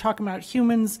important. We're talking about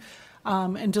humans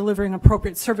and delivering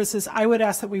appropriate services. I would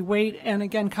ask that we wait. And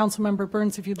again, Councilmember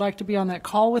Burns, if you'd like to be on that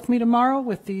call with me tomorrow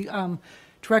with the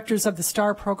directors of the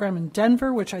STAR program in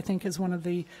Denver, which I think is one of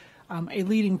the a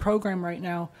leading program right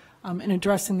now in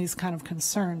addressing these kind of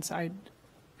concerns, I'd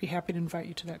be happy to invite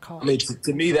you to that call. I mean,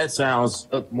 to me, that sounds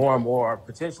more and more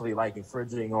potentially like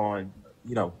infringing on,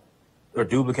 or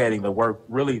duplicating the work,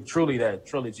 really, truly, that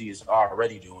Trilogy is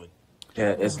already doing,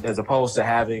 as opposed to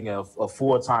having a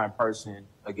full-time person,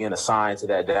 again, assigned to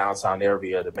that downtown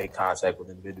area to make contact with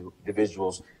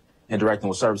individuals and direct them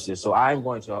with services. So I'm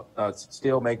going to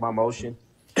still make my motion.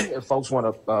 If folks want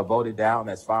to vote it down,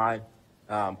 that's fine.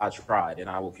 I tried, and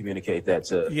I will communicate that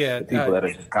to the people that are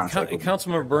in contact with me.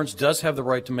 Councilmember Burns does have the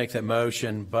right to make that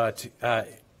motion, but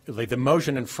the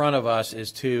motion in front of us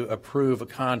is to approve a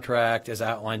contract as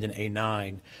outlined in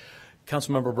A9.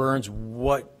 Councilmember Burns,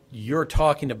 what you're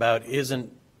talking about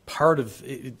isn't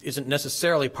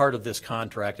necessarily part of this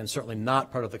contract, and certainly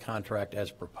not part of the contract as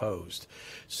proposed.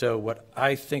 So what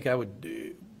I think I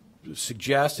would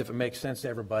suggest, if it makes sense to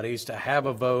everybody, is to have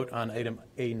a vote on item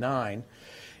A9.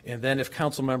 And then if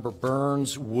Councilmember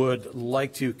Burns would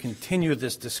like to continue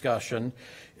this discussion,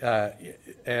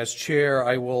 as chair,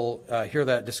 I will hear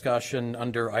that discussion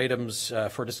under items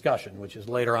for discussion, which is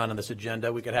later on in this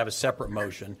agenda. We could have a separate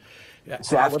motion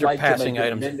so after like passing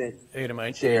item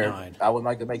chair, 9. I would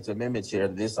like to make the amendment, chair,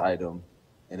 to this item.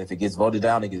 And if it gets voted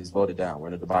down, it gets voted down. We're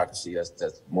in a democracy.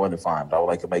 That's more than fine. But I would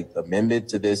like to make amendment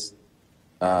to this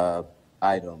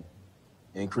item,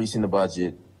 increasing the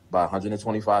budget by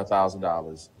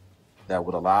 $125,000 that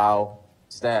would allow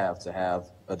staff to have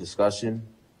a discussion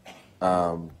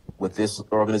with this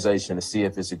organization to see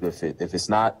if it's a good fit. If it's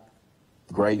not,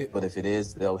 great, but if it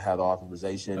is, they'll have the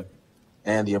authorization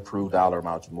and the approved dollar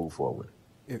amount to move forward.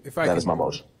 That is my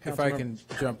motion. If I can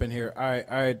jump in here,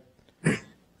 I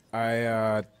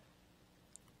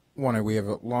we have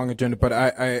a long agenda, but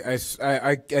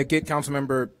I get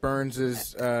Councilmember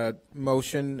Burns's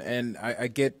motion, and I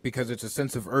get, because it's a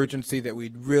sense of urgency that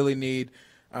we really need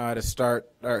to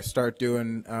start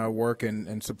doing work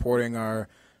and supporting our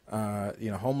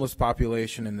homeless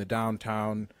population in the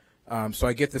downtown. So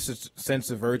I get this sense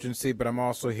of urgency, but I'm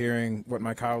also hearing what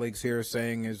my colleagues here are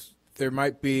saying is there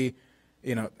might be,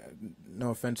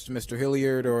 no offense to Mr.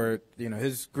 Hilliard or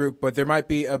his group, but there might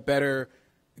be a better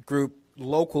group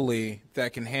locally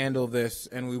that can handle this,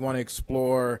 and we want to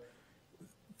explore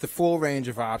the full range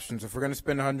of options. If we're going to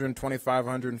spend $125,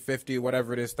 $150,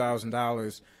 whatever it is,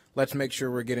 $1,000, let's make sure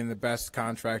we're getting the best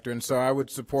contractor. And so I would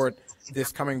support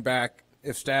this coming back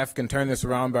if staff can turn this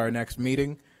around by our next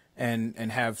meeting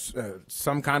and have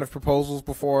some kind of proposals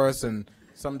before us and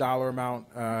some dollar amount.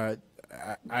 I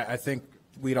think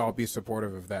we'd all be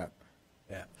supportive of that.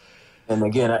 Yeah. And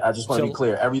again, I just want to be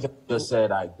clear. Everything you just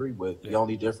said, I agree with. The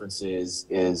only difference is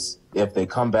if they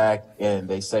come back and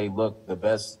they say, look,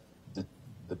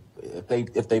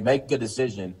 if they make a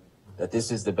decision that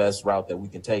this is the best route that we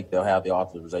can take, they'll have the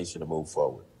authorization to move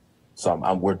forward. So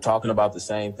we're talking about the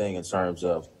same thing in terms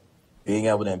of being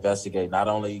able to investigate not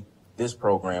only this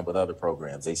program, but other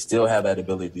programs. They still have that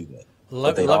ability to do that.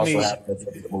 But they also have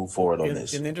to move forward on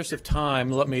this. In the interest of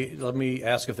time, let me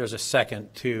ask if there's a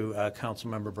second to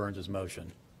Councilmember Burns'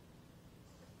 motion.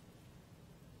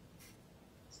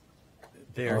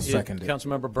 I'll second it.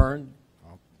 Councilmember Burns.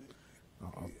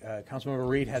 Councilmember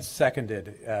Reed has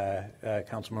seconded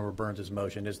Councilmember Burns'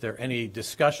 motion. Is there any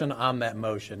discussion on that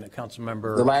motion?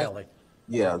 Councilmember Kelly.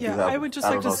 Yeah, I would just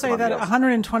like to say that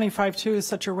 125.2 is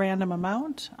such a random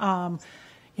amount.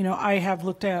 I have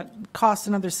looked at costs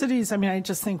in other cities. I mean, I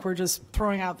just think we're just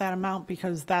throwing out that amount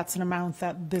because that's an amount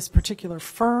that this particular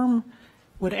firm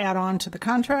would add on to the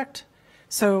contract.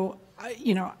 So,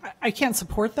 I can't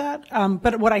support that.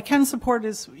 But what I can support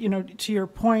is, to your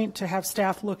point, to have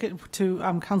staff look to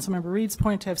Councilmember Reed's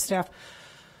point, to have staff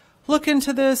look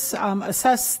into this,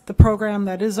 assess the program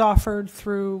that is offered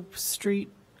through Street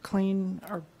Clean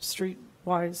or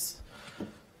Streetwise.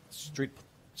 Street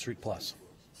Plus.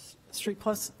 Street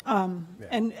Plus,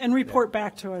 and report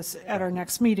back to us at our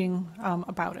next meeting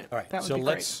about it. All right, that would so be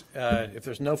let's, if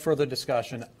there's no further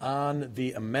discussion on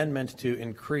the amendment to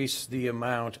increase the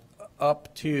amount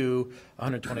up to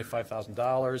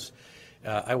 $125,000,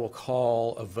 I will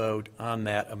call a vote on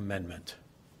that amendment.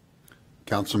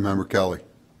 Councilmember Kelly.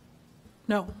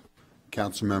 No.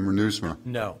 Councilmember Nusma.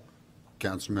 No.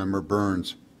 Councilmember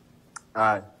Burns.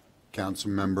 Aye.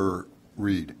 Councilmember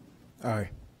Reed. Aye.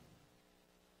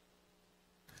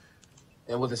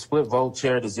 And with a split vote,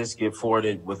 Chair, does this get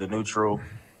forwarded with a neutral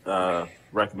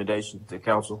recommendation to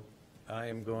council? I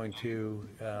am going to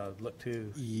look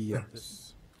to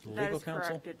yes. the That legal is counsel.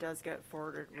 correct. It does get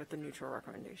forwarded with a neutral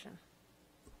recommendation.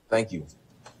 Thank you.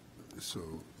 So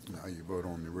now you vote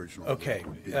on the original. Okay.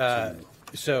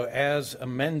 So as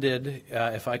amended,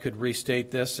 if I could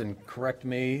restate this and correct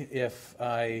me if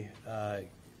I am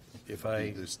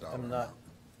not.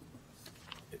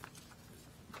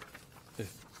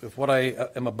 If what I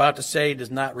am about to say does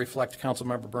not reflect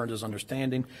Councilmember Burns'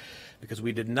 understanding, because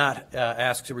we did not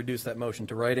ask to reduce that motion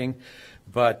to writing,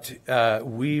 but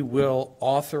we will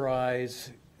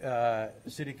authorize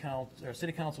City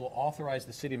Council will authorize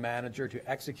the city manager to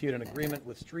execute an agreement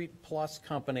with Street Plus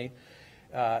Company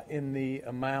in the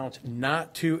amount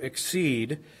not to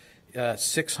exceed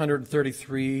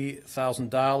 $633,000,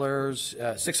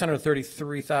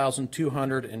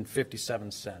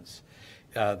 $633,257.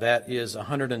 That is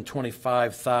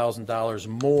 $125,000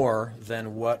 more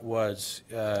than what was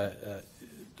in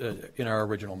our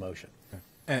original motion.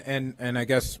 And I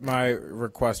guess my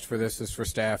request for this is for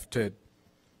staff to,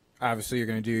 obviously you're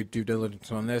going to do due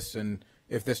diligence on this, and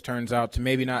if this turns out to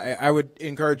maybe not, I would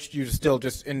encourage you to still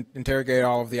just interrogate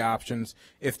all of the options.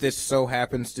 If this so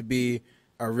happens to be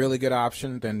a really good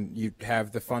option, then you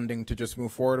have the funding to just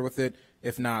move forward with it.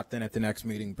 If not, then at the next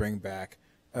meeting, bring back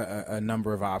a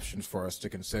number of options for us to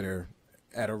consider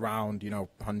at around,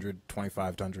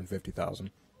 125 to 150,000,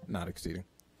 not exceeding.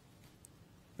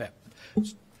 Yeah.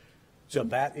 So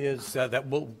that is that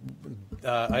will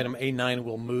item A9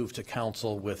 will move to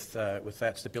council with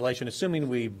that stipulation, assuming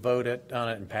we vote on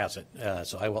it and pass it.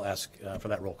 So I will ask for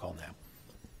that roll call now.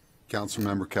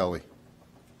 Councilmember Kelly.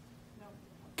 No.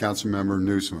 Councilmember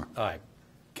Nusma. Aye.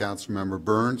 Councilmember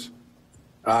Burns,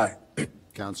 Aye.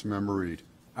 Councilmember Reed.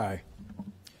 Aye.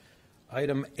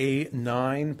 Item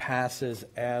A9 passes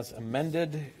as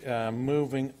amended.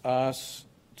 Moving us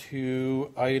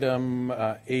to item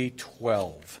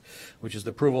A12, which is the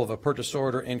approval of a purchase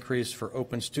order increase for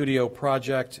Open Studio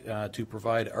project to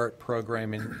provide art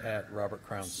programming at Robert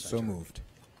Crown Center. So moved.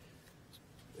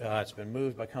 It's been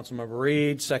moved by Councilmember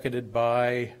Reed, seconded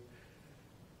by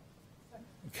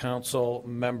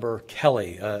Councilmember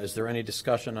Kelly. Is there any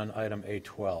discussion on item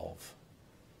A12?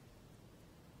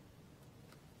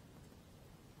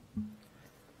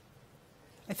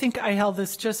 I think I held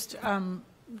this just, and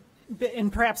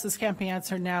perhaps this can't be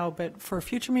answered now, but for a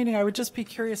future meeting, I would just be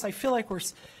curious. I feel like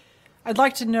I'd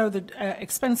like to know the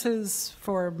expenses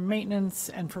for maintenance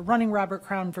and for running Robert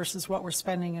Crown versus what we're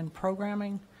spending in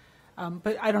programming.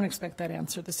 But I don't expect that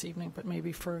answer this evening, but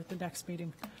maybe for the next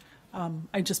meeting.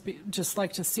 I'd just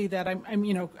like to see that.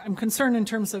 I'm concerned in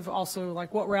terms of also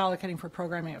like what we're allocating for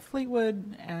programming at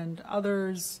Fleetwood and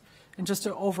others, and just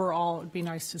overall, it'd be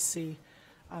nice to see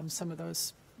some of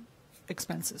those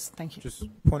expenses. Thank you. Just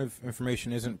point of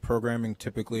information, isn't programming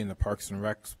typically in the Parks and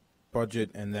Recs budget,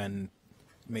 and then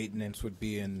maintenance would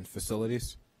be in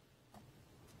facilities?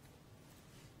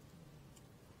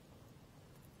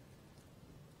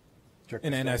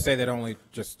 And I say that only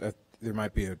just, there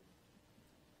might be a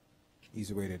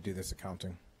easy way to do this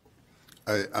accounting.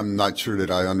 I'm not sure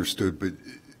that I understood, but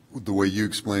the way you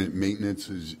explained it, maintenance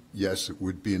is, yes, it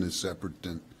would be in a separate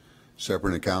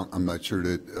account. I'm not sure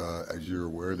that, as you're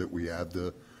aware, that we have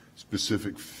the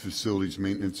specific facilities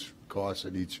maintenance costs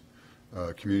at each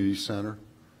community center.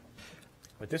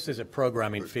 But this is a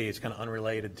programming fee. It's kind of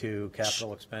unrelated to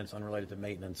capital expense, unrelated to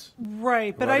maintenance.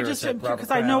 Right, but Whether I it's just, at Robert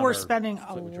because I know Crown we're or spending a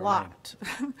Fleetwood Germain. lot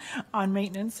on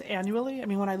maintenance annually. I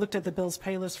mean, when I looked at the bills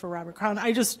pay list for Robert Crown,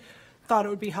 I just thought it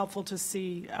would be helpful to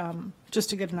see, just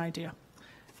to get an idea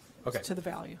to the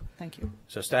value. Thank you.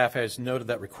 So staff has noted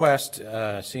that request.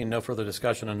 Seeing no further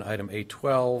discussion on item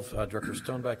A12, Director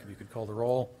Stonebeck, if you could call the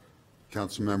roll.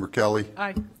 Councilmember Kelly.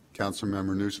 Aye.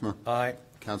 Councilmember Nusma. Aye.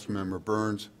 Councilmember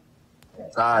Burns.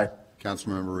 Aye.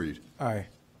 Councilmember Reed. Aye.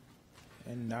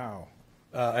 And now,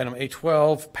 Item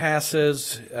A12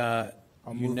 passes I'll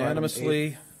move unanimously.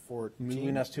 item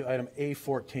Moving A14. us to item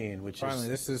A14, which Finally,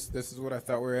 is, this is what I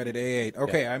thought we were at A8.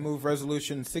 Okay, I move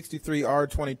resolution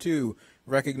 63R22,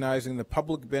 recognizing the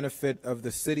public benefit of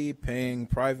the city paying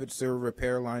private sewer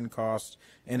repair line costs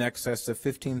in excess of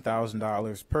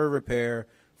 $15,000 per repair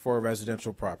for a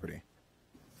residential property.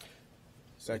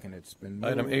 Second, it's been moved.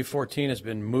 item A14 has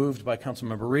been moved by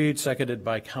Councilmember Reed, seconded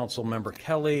by Councilmember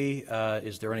Kelly.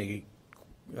 Is there any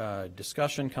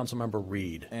discussion? Councilmember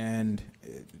Reed. And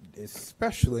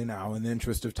especially now, in the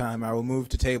interest of time, I will move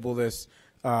to table this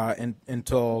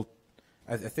until,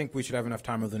 I think we should have enough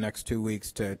time over the next 2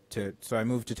 weeks so I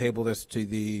move to table this to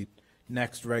the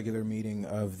next regular meeting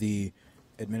of the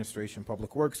Administration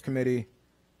Public Works Committee.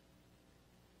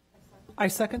 I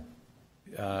second.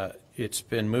 It's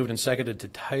been moved and seconded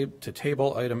to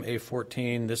table item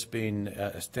A14, this being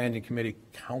a standing committee.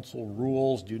 Council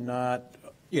rules do not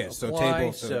Yeah, so apply,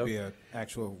 table, so it'll be an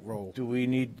actual roll. we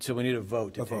need a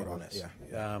vote to A vote table on this.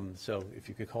 it, So if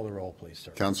you could call the roll, please,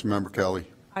 sir. Councilmember Kelly.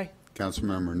 Aye.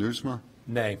 Councilmember Nusma.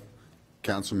 Nay.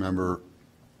 Councilmember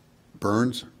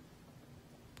Burns.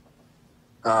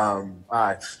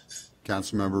 Aye.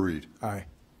 Councilmember Reed. Aye.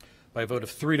 By a vote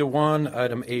of 3-1,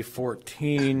 item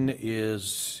A14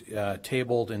 is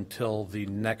tabled until the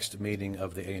next meeting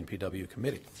of the A&PW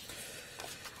committee.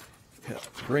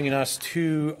 Bringing us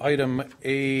to item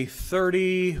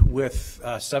A30 with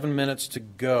 7 minutes to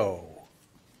go.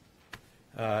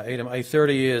 Item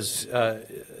A30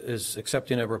 is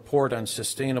accepting a report on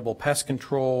sustainable pest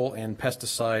control and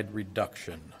pesticide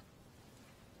reduction.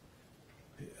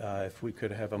 If we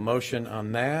could have a motion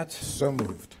on that. So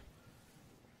moved.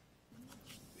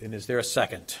 And is there a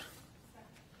second?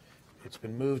 It's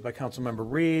been moved by Councilmember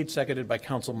Reed, seconded by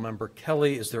Councilmember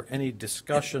Kelly. Is there any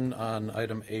discussion on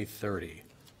item A30?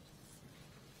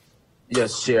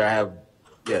 Yes, Chair, I have,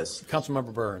 yes.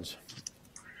 Councilmember Burns.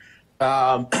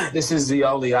 This is the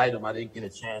only item I didn't get a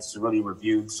chance to really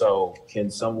review, so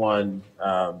can someone,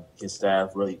 can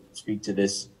staff really speak to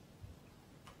this?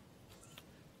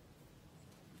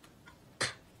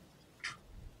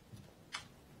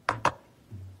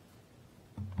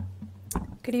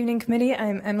 Good evening, committee.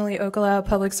 I'm Emily Okolau,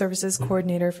 Public Services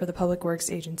Coordinator for the Public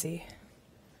Works Agency.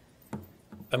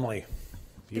 Emily,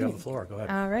 you have the floor. Go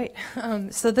ahead. All right.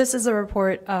 So this is a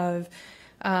report of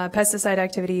pesticide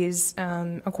activities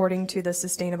according to the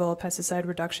Sustainable Pesticide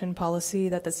Reduction Policy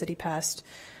that the city passed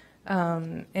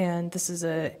And this is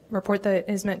a report that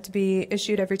is meant to be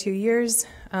issued every 2 years.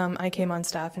 I came on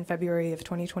staff in February of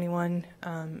 2021.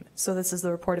 So this is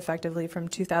the report effectively from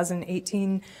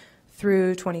 2018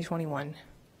 through 2021.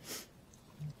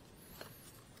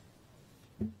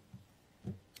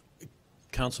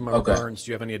 Councilmember Burns,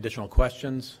 do you have any additional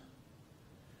questions?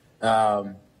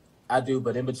 I do,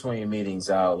 but in between meetings,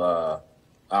 I'll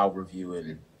review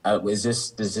it. Does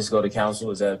this go to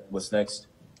council? Is that what's next?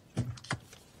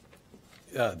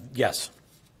 Yes.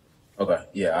 Okay.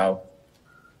 Yeah,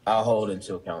 I'll hold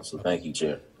until council. Thank you,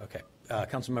 Chair. Okay.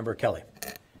 Councilmember Kelly.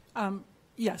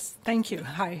 Yes, thank you.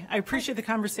 Hi. I appreciate the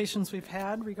conversations we've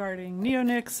had regarding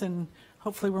neonics, and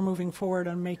hopefully we're moving forward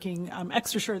on making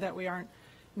extra sure that we aren't,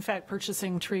 in fact,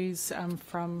 purchasing trees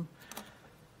from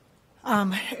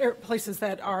places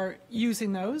that are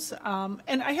using those.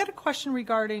 And I had a question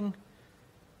regarding,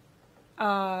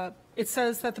 it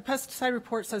says that the pesticide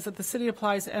report says that the city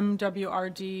applies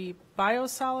MWRD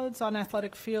biosolids on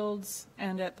athletic fields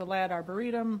and at the Ladd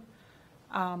Arboretum.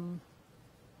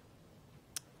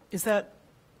 Is that,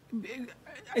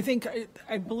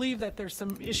 I believe that there's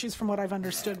some issues from what I've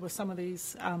understood with some of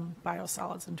these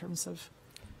biosolids in terms of.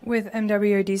 With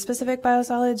MWRD specific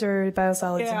biosolids or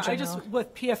biosolids in Yeah, general?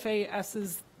 with PFAS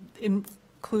is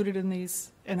included in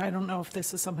these, and I don't know if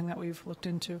this is something that we've looked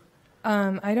into.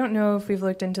 I don't know if we've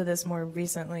looked into this more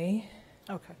recently.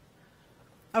 Okay.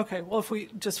 Okay, well, if we,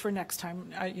 just for next time,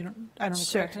 I don't Sure,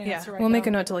 expect an yeah. answer right We'll make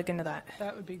a now. note to look into that.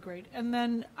 That would be great. And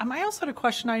then I also had a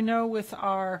question. I know with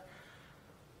our,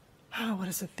 what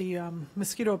is it, the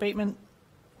mosquito abatement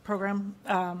program.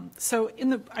 So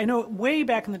I know way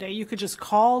back in the day, you could just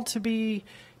call to be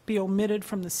omitted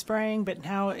from the spraying, but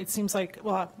now it seems like,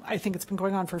 well, I think it's been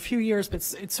going on for a few years, but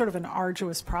it's sort of an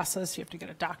arduous process. You have to get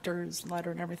a doctor's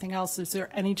letter and everything else. Is there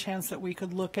any chance that we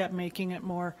could look at making it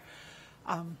more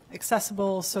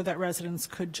accessible so that residents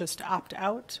could just opt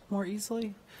out more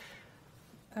easily?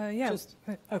 Yeah.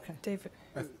 Okay. David.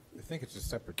 I think it's a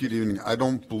separate. Good evening. I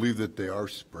don't believe that they are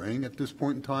spraying at this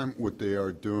point in time. What they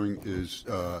are doing is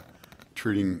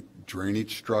treating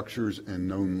drainage structures and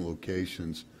known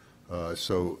locations.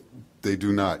 So they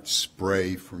do not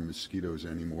spray for mosquitoes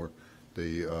anymore.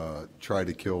 They try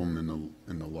to kill them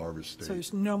in the larva stage. So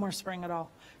there's no more spraying at all.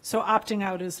 So opting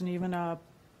out isn't even a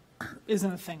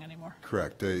thing anymore.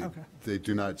 Correct. Okay. They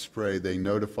do not spray. They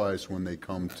notify us when they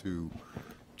come to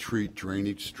treat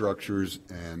drainage structures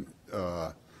and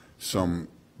some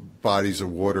bodies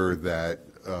of water that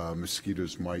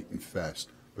mosquitoes might infest,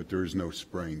 but there is no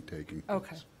spraying taking place.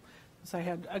 Okay. So I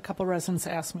had a couple residents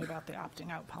ask me about the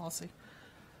opting out policy.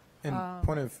 And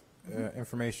point of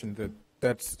information,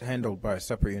 that's handled by a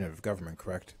separate unit of government,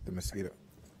 correct? The mosquito.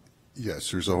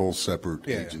 Yes, there's a whole separate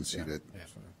agency that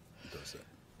does that.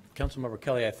 Councilmember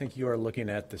Kelly, I think you are looking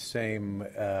at the same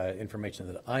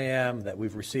information that I am, that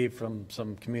we've received from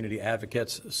some community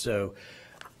advocates. So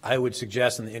I would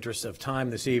suggest, in the interest of time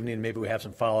this evening, maybe we have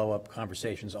some follow-up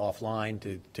conversations offline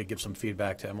to give some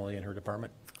feedback to Emily and her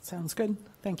department. Sounds good.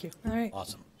 Thank you. All right.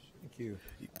 Awesome. Thank you.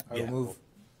 I will move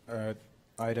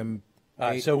item.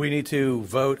 So we need to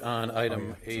vote on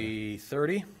item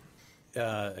A30,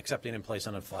 accepting and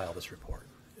placing on file this report.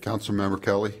 Councilmember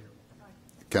Kelly.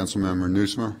 Councilmember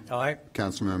Nusma. Aye.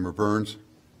 Councilmember Burns.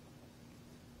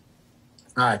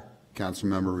 Aye.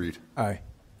 Councilmember Reed. Aye.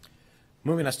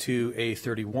 Moving us to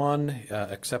A31,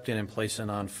 accepting and placing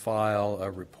on file a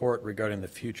report regarding the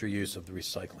future use of the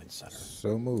recycling center.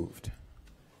 So moved.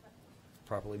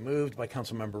 Properly moved by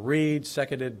Councilmember Reed,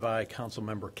 seconded by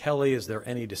Councilmember Kelly. Is there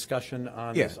any discussion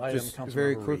on this item? Just Councilmember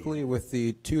very Reed. quickly, with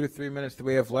the 2 to 3 minutes that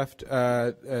we have left,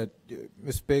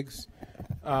 Ms. Biggs.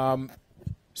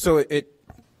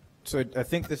 So I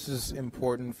think this is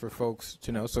important for folks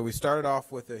to know. So we started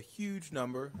off with a huge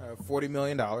number, $40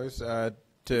 million,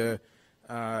 to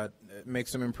make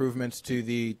some improvements to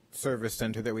the service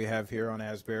center that we have here on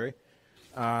Asbury.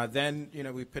 Then,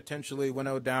 we potentially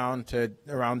winnowed down to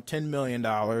around $10 million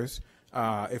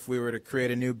if we were to create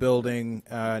a new building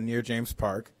near James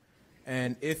Park.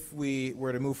 And if we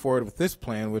were to move forward with this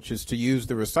plan, which is to use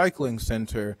the recycling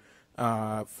center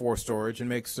for storage and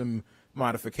make some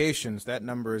modifications, that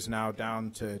number is now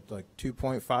down to like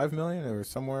 2.5 million or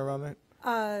somewhere around that?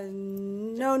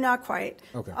 No, not quite.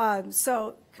 Okay.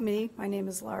 So, committee, my name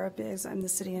is Laura Biggs. I'm the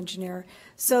city engineer.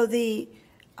 So there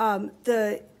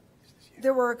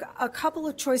were a couple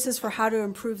of choices for how to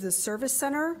improve the service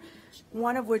center,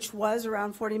 one of which was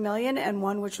around $40 million and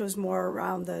one which was more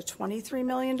around the $23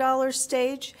 million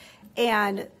stage.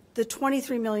 And the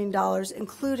 $23 million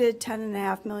included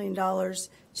 $10.5 million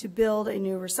to build a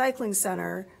new recycling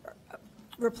center,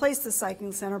 replace the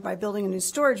recycling center by building a new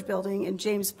storage building in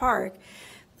James Park.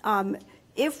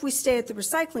 If we stay at the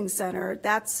recycling center,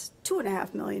 that's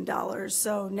 $2.5 million.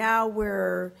 So now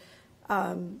we're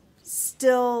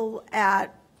still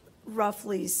at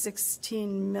roughly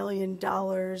 $16 million,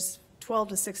 $12 to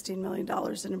 $16 million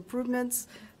in improvements,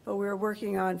 but we're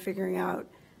working on figuring out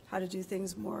how to do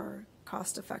things more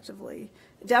cost effectively.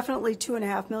 Definitely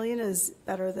 $2.5 million is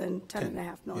better than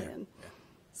 $10.5 million. Yeah.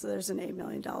 So there's an $8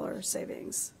 million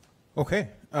savings. Okay.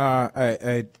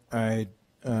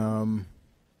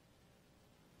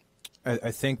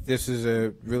 I think this is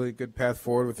a really good path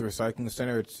forward with the recycling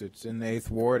center. It's in the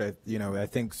 8th Ward. I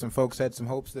think some folks had some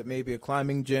hopes that maybe a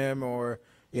climbing gym or,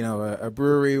 a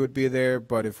brewery would be there.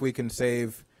 But if we can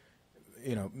save,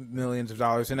 millions of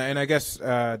dollars, and I guess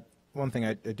one thing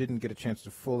I didn't get a chance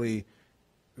to fully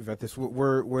vet this.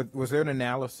 Was there an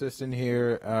analysis in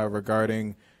here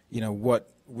regarding,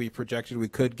 what we projected we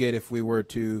could get if we were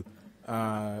to,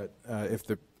 if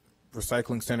the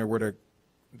recycling center were to,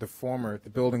 the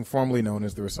building formerly known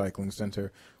as the recycling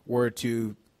center, were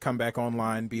to come back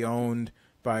online, be owned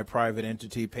by a private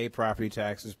entity, pay property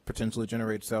taxes, potentially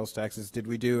generate sales taxes? Did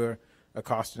we do a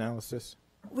cost analysis?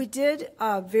 We did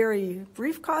a very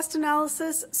brief cost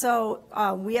analysis. So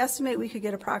we estimate we could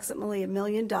get approximately $1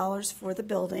 million for the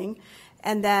building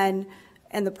and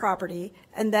the property,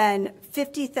 and then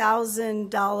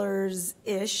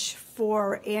 $50,000-ish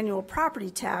for annual property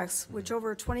tax, which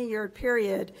over a 20-year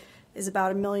period is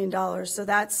about $1 million. So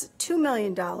that's $2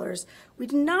 million. We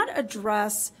did not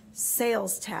address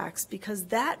sales tax because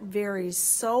that varies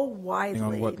so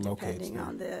widely depending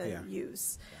on the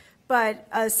use. But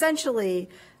essentially,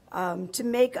 to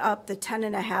make up the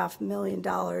 $10.5 million at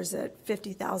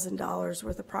 $50,000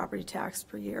 worth of property tax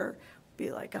per year would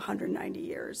be like 190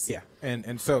 years. Yeah,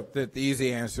 and so the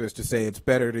easy answer is to say it's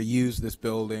better to use this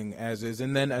building as is.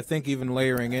 And then I think even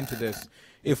layering into this,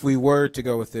 if we were to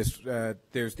go with this,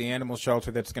 there's the animal shelter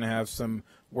that's going to have some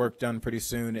work done pretty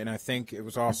soon. And I think it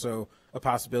was also a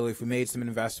possibility if we made some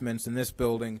investments in this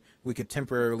building, we could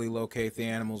temporarily locate the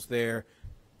animals there,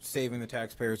 saving the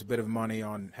taxpayers a bit of money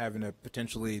on having to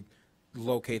potentially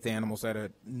locate the animals at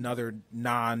another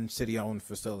non-city-owned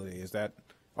facility. Is that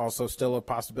also still a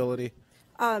possibility?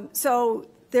 So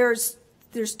there's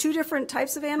two different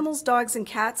types of animals, dogs and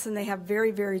cats, and they have very,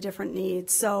 very different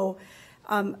needs. So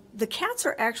the cats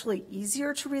are actually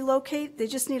easier to relocate. They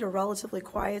just need a relatively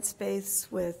quiet space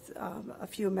with a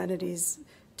few amenities,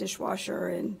 dishwasher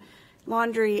and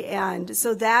laundry, and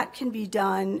so that can be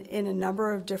done in a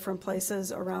number of different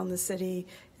places around the city.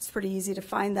 It's pretty easy to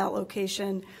find that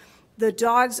location. The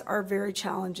dogs are very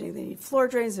challenging. They need floor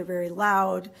drains. They're very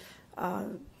loud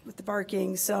with the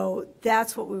barking. So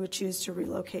that's what we would choose to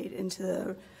relocate into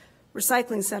the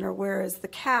recycling center, whereas the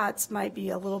cats might be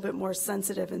a little bit more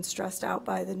sensitive and stressed out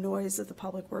by the noise of the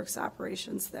public works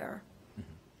operations there.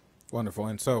 Wonderful.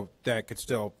 And so that could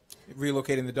still,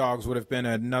 relocating the dogs would have been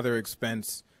another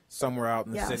expense somewhere out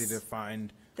in the city to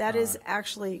find. That is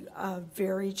actually a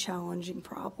very challenging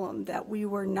problem that we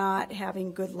were not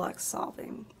having good luck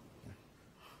solving.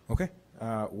 Okay.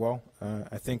 I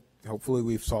think hopefully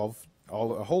we've solved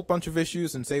a whole bunch of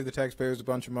issues and saved the taxpayers a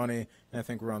bunch of money, and I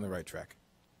think we're on the right track.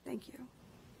 Thank you.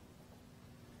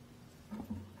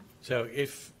 So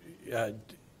if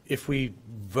we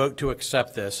vote to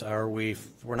accept this,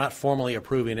 we're not formally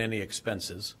approving any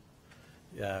expenses.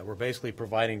 We're basically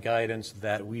providing guidance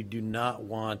that we do not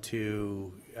want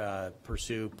to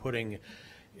pursue putting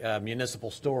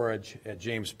municipal storage at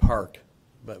James Park,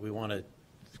 but we want to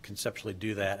conceptually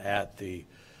do that at the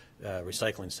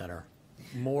recycling center.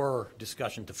 More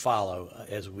discussion to follow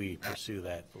as we pursue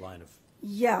that line of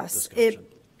discussion.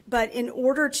 But in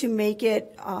order to make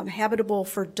it habitable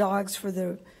for dogs for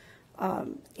the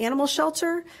animal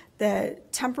shelter, the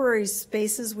temporary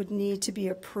spaces would need to be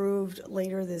approved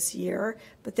later this year,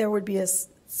 but there would be a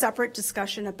separate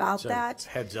discussion about that.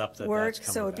 Heads up that work. that's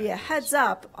coming So it'd be back. a heads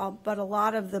up, but a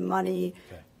lot of the money,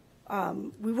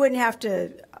 we wouldn't have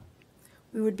to,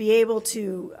 we would be able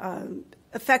to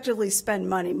effectively spend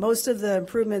money. Most of the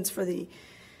improvements for the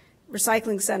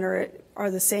recycling center are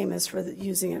the same as for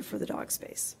using it for the dog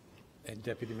space. And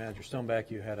Deputy Manager Stoneback,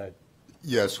 you had a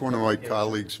Yes, one of my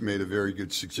colleagues made a very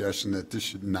good suggestion that this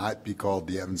should not be called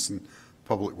the Evanston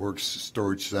Public Works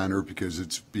Storage Center because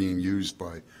it's being used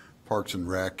by Parks and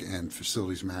Rec and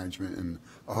Facilities Management and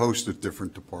a host of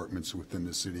different departments within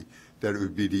the city, that it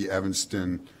would be the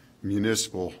Evanston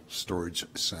Municipal Storage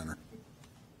Center.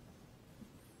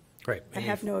 Great. I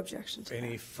have no objection to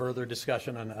Any that. further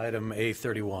discussion on item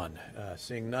A31?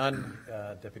 Seeing none,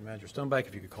 Deputy Manager Stoneback,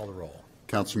 if you could call the roll.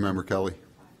 Councilmember Kelly.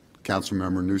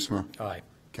 Councilmember Nusma. Aye.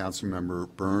 Councilmember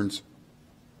Burns.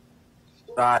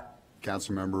 Aye.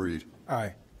 Councilmember Reed.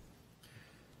 Aye.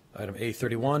 Item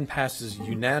A31 passes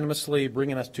unanimously,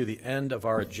 bringing us to the end of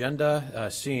our agenda.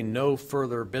 Seeing no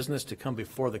further business to come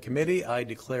before the committee, I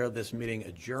declare this meeting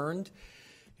adjourned.